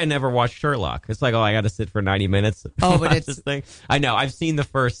 It's like, I never watched Sherlock. It's like, I got to sit for 90 minutes. Oh, but it's this thing. I know. I've seen the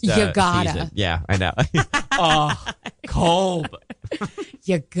first you gotta. season. Yeah, I know. Oh, cold.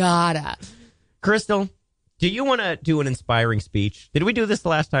 You gotta. Crystal, do you want to do an inspiring speech? Did we do this the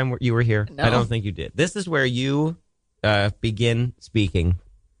last time you were here? No. I don't think you did. This is where you begin speaking.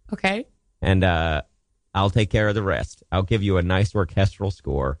 Okay. And I'll take care of the rest. I'll give you a nice orchestral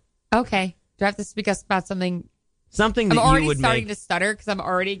score. Okay. Do I have to speak about something? Something that I'm already you would starting to stutter because I'm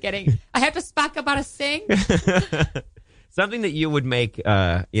already getting. I have to speak about a sing. Something that you would make,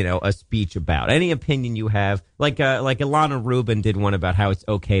 a speech about. Any opinion you have, like Ilana Rubin did one about how it's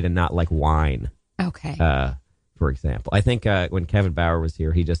okay to not like wine. Okay. For example, I think when Kevin Bauer was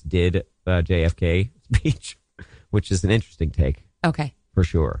here, he just did a JFK speech, which is an interesting take. Okay. For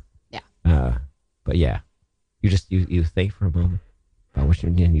sure. Yeah. But yeah, you think for a moment about what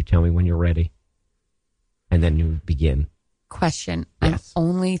you tell me when you're ready, and then you begin. Question. Yes. I'm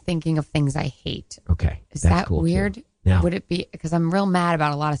only thinking of things I hate. Okay. Is that cool weird? Too. No. Would it be? Because I'm real mad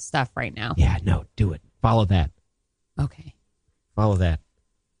about a lot of stuff right now. Yeah, no, do it. Follow that. Okay. Follow that.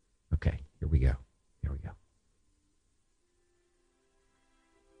 Okay, here we go.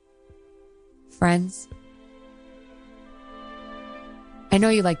 Friends, I know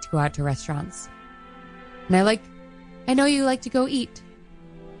you like to go out to restaurants. And I know you like to go eat.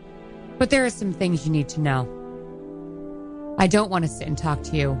 But there are some things you need to know. I don't want to sit and talk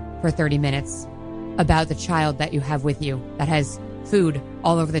to you for 30 minutes about the child that you have with you that has food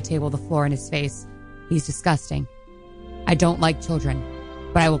all over the table, the floor, in his face. He's disgusting. I don't like children,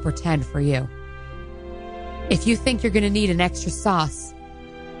 but I will pretend for you. If you think you're going to need an extra sauce,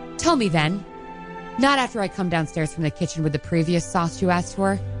 tell me then. Not after I come downstairs from the kitchen with the previous sauce you asked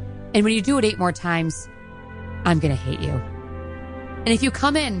for. And when you do it 8 more times, I'm going to hate you. And if you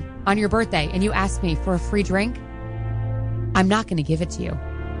come in on your birthday and you ask me for a free drink, I'm not going to give it to you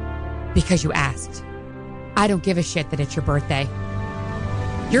because you asked. I don't give a shit that it's your birthday.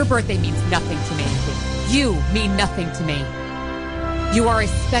 Your birthday means nothing to me. You mean nothing to me. You are a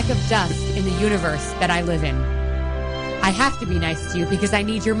speck of dust in the universe that I live in. I have to be nice to you because I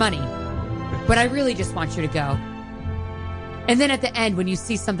need your money. But I really just want you to go. And then at the end, when you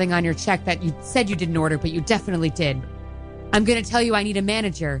see something on your check that you said you didn't order, but you definitely did, I'm going to tell you I need a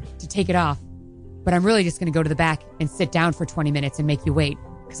manager to take it off. But I'm really just going to go to the back and sit down for 20 minutes and make you wait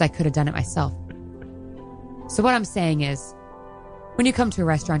because I could have done it myself. So what I'm saying is, when you come to a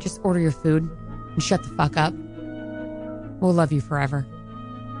restaurant, just order your food and shut the fuck up. We'll love you forever.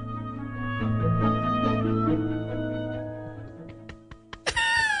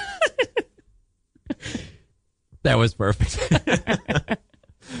 That was perfect.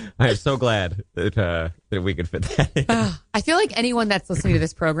 I'm so glad that we could fit that in. I feel like anyone that's listening to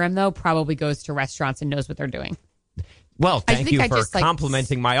this program, though, probably goes to restaurants and knows what they're doing. Well, thank you for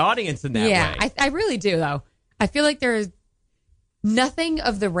complimenting my audience in that way. Yeah, I really do, though. I feel like there is nothing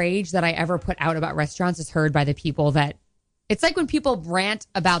of the rage that I ever put out about restaurants is heard by the people that It's like when people rant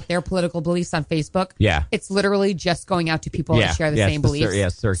about their political beliefs on Facebook. Yeah. It's literally just going out to people that share the same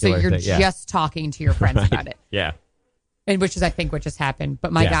beliefs. Circular so you're thing, just talking to your friends about it. Yeah. And which is, I think, what just happened.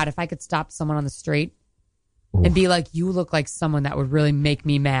 But my God, if I could stop someone on the street and be like, you look like someone that would really make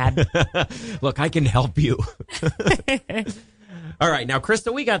me mad. Look, I can help you. All right, now,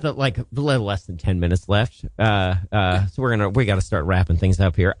 Krista, we got a little less than 10 minutes left. So we got to start wrapping things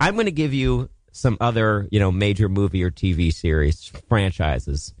up here. I'm going to give you some other, major movie or TV series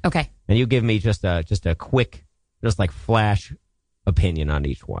franchises. Okay. And you give me just a quick, flash opinion on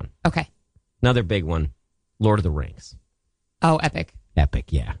each one. Okay. Another big one, Lord of the Rings. Oh, epic. Epic,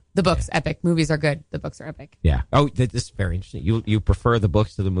 yeah. The books, epic. Movies are good. The books are epic. Yeah. Oh, this is very interesting. You prefer the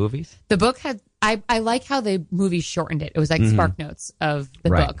books to the movies? The book had, I like how the movie shortened it. It was like Spark Notes of the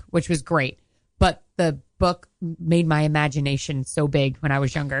book, which was great. But the book made my imagination so big when I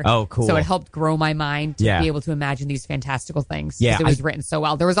was younger. Oh, cool. So it helped grow my mind to be able to imagine these fantastical things. Yeah. It was written so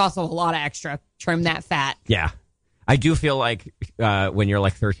well. There was also a lot of extra. Trim that fat. Yeah. I do feel like when you're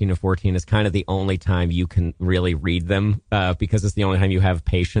 13 or 14, it's kind of the only time you can really read them because it's the only time you have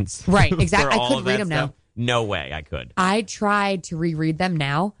patience. Right, exactly. I couldn't read them stuff. now. No way I could. I tried to reread them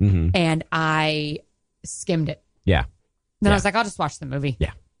now, and I skimmed it. Yeah. Then I was like, I'll just watch the movie.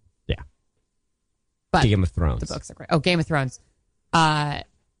 Yeah. Yeah. But Game of Thrones. The books are great. Oh, Game of Thrones.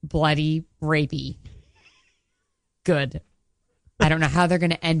 Bloody, rapey. Good. I don't know how they're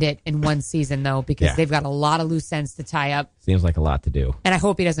going to end it in one season, though, because they've got a lot of loose ends to tie up. Seems like a lot to do. And I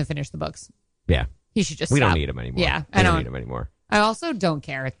hope he doesn't finish the books. Yeah. He should just We stop. don't need him anymore. Yeah. I don't need him anymore. I also don't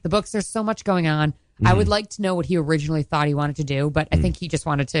care. The books, there's so much going on. I would like to know what he originally thought he wanted to do, but I think he just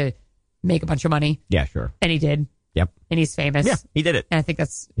wanted to make a bunch of money. Yeah, sure. And he did. Yep. And he's famous. Yeah, he did it. And I think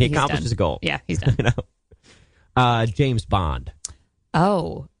he accomplished his goal. Yeah, he's done. James Bond.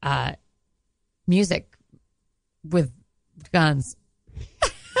 Oh, music with guns.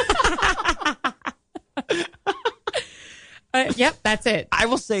 Yep, that's it. I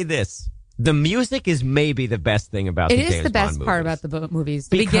will say this. The music is maybe the best thing about the James Bond movies. It is the best part about the movies.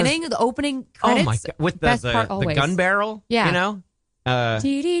 The beginning, the opening credits. Oh my God. With the gun barrel, yeah. Oh, it's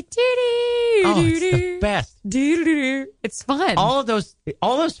the best. It's fun. All those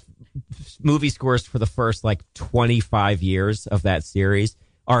movie scores for the first 25 years of that series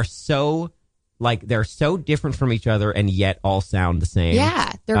are so they're so different from each other and yet all sound the same.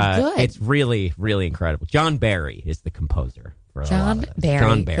 Yeah, they're good. It's really, really incredible. John Barry is the composer for John Barry.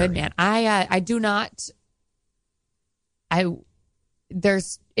 John Barry. Good man. I do not.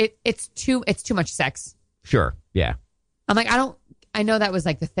 It's too much sex. Sure. Yeah. I'm like, I know that was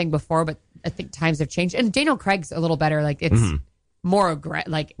the thing before, but I think times have changed. And Daniel Craig's a little better. It's more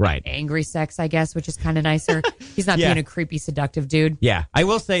angry sex, I guess, which is kind of nicer. He's not being a creepy, seductive dude. Yeah. I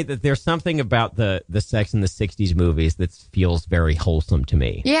will say that there's something about the sex in the 60s movies that feels very wholesome to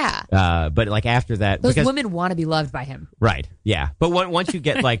me. Yeah. But after that, those women want to be loved by him. Right. Yeah. But once you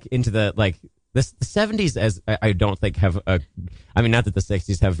get into the the 70s, as I don't think have not that the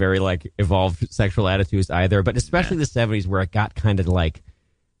 60s have very evolved sexual attitudes either, but especially the 70s where it got kind of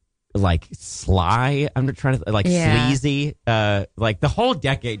sly. I'm trying to sleazy. The whole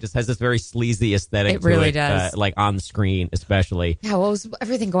decade just has this very sleazy aesthetic. It really does. On the screen, especially. Yeah. What was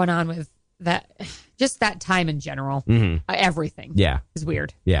everything going on with that? Just that time in general. Everything. Yeah. Is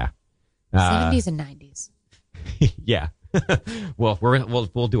weird. Yeah. 70s and 90s. Yeah. Well,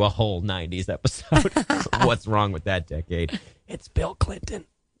 we'll do a whole 90s episode. What's wrong with that decade? It's Bill Clinton.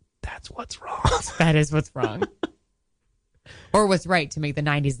 That's what's wrong. That is what's wrong. Or what's right to make the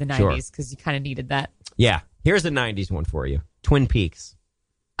 90s the 90s, because you kind of needed that. Yeah. Here's a 90s one for you. Twin Peaks.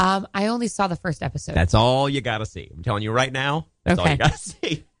 I only saw the first episode. That's all you got to see. I'm telling you right now. That's all you got to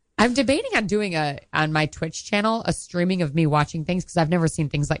see. I'm debating on doing on my Twitch channel a streaming of me watching things, because I've never seen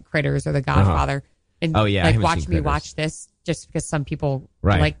things like Critters or The Godfather. And watch me watch this, just because some people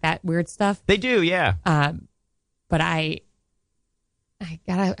like that weird stuff. They do, yeah. But I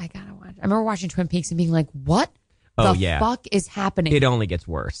gotta watch. I remember watching Twin Peaks and being like, "What the fuck is happening?" It only gets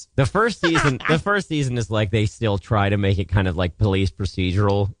worse. The first season is they still try to make it kind of police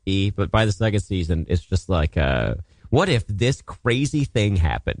procedural-y, but by the second season, it's just what if this crazy thing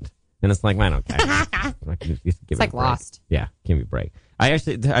happened? And it's man, okay. It's Lost. Yeah, give me a break. I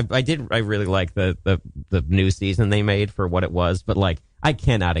really like the new season they made for what it was, but I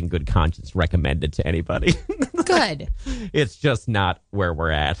cannot in good conscience recommend it to anybody. Good. It's just not where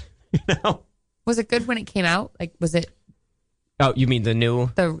we're at, Was it good when it came out? Was it? Oh, you mean the new?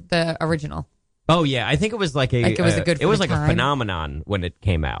 The original. Oh yeah, I think it was it was a good. It was a phenomenon when it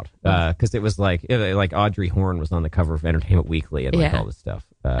came out because it was Audrey Horne was on the cover of Entertainment Weekly and all this stuff.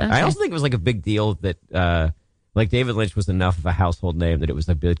 I also think it was a big deal that Like, David Lynch was enough of a household name that it was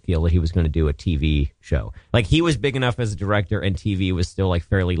a big deal that he was going to do a TV show. Like, he was big enough as a director, and TV was still, like,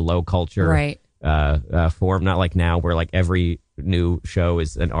 fairly low culture form. Not like now where, like, every new show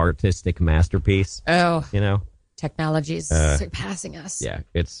is an artistic masterpiece. Oh. You know? Technology is surpassing us. Yeah,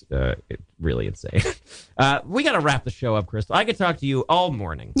 it's really insane. We got to wrap the show up, Crystal. I could talk to you all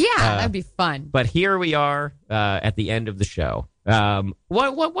morning. Yeah, that'd be fun. But here we are at the end of the show.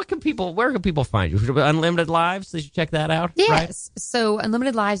 What can people? Where can people find you? Unlimited Lives. They should check that out. Yes. Right? So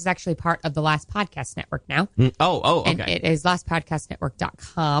Unlimited Lives is actually part of the Last Podcast Network now. Okay. And it is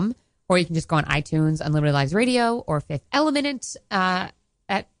lastpodcastnetwork.com, or you can just go on iTunes, Unlimited Lives Radio, or Fifth Element at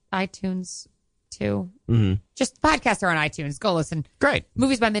iTunes too. Mm-hmm. Just podcasts are on iTunes. Go listen. Great.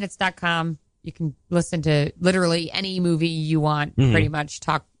 Moviesbyminutes.com. You can listen to literally any movie you want, pretty much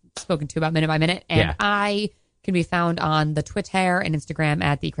spoken to about minute by minute. And I can be found on the Twitter and Instagram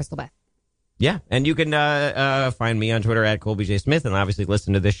at the Crystal Beth. Yeah, and you can find me on Twitter at Colby J. Smith, and obviously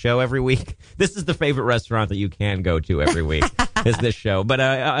listen to this show every week. This is the favorite restaurant that you can go to every week, is this show. But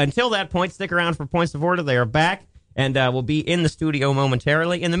until that point, stick around for Points of Order. They are back, and we'll be in the studio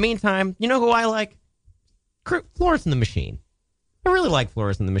momentarily. In the meantime, you know who I like? Florence and the Machine. I really like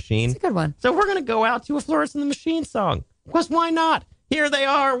Florence and the Machine. It's a good one. So we're going to go out to a Florence and the Machine song. Because why not? Here they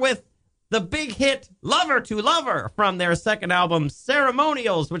are with the big hit Lover to Lover from their second album,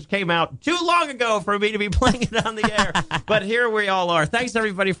 Ceremonials, which came out too long ago for me to be playing it on the air. But here we all are. Thanks,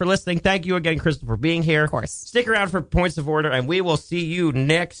 everybody, for listening. Thank you again, Crystal, for being here. Of course. Stick around for Points of Order, and we will see you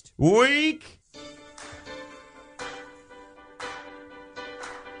next week.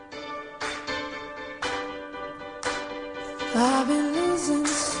 I've been losing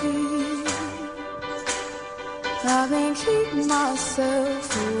sleep. I've been keeping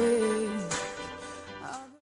myself away.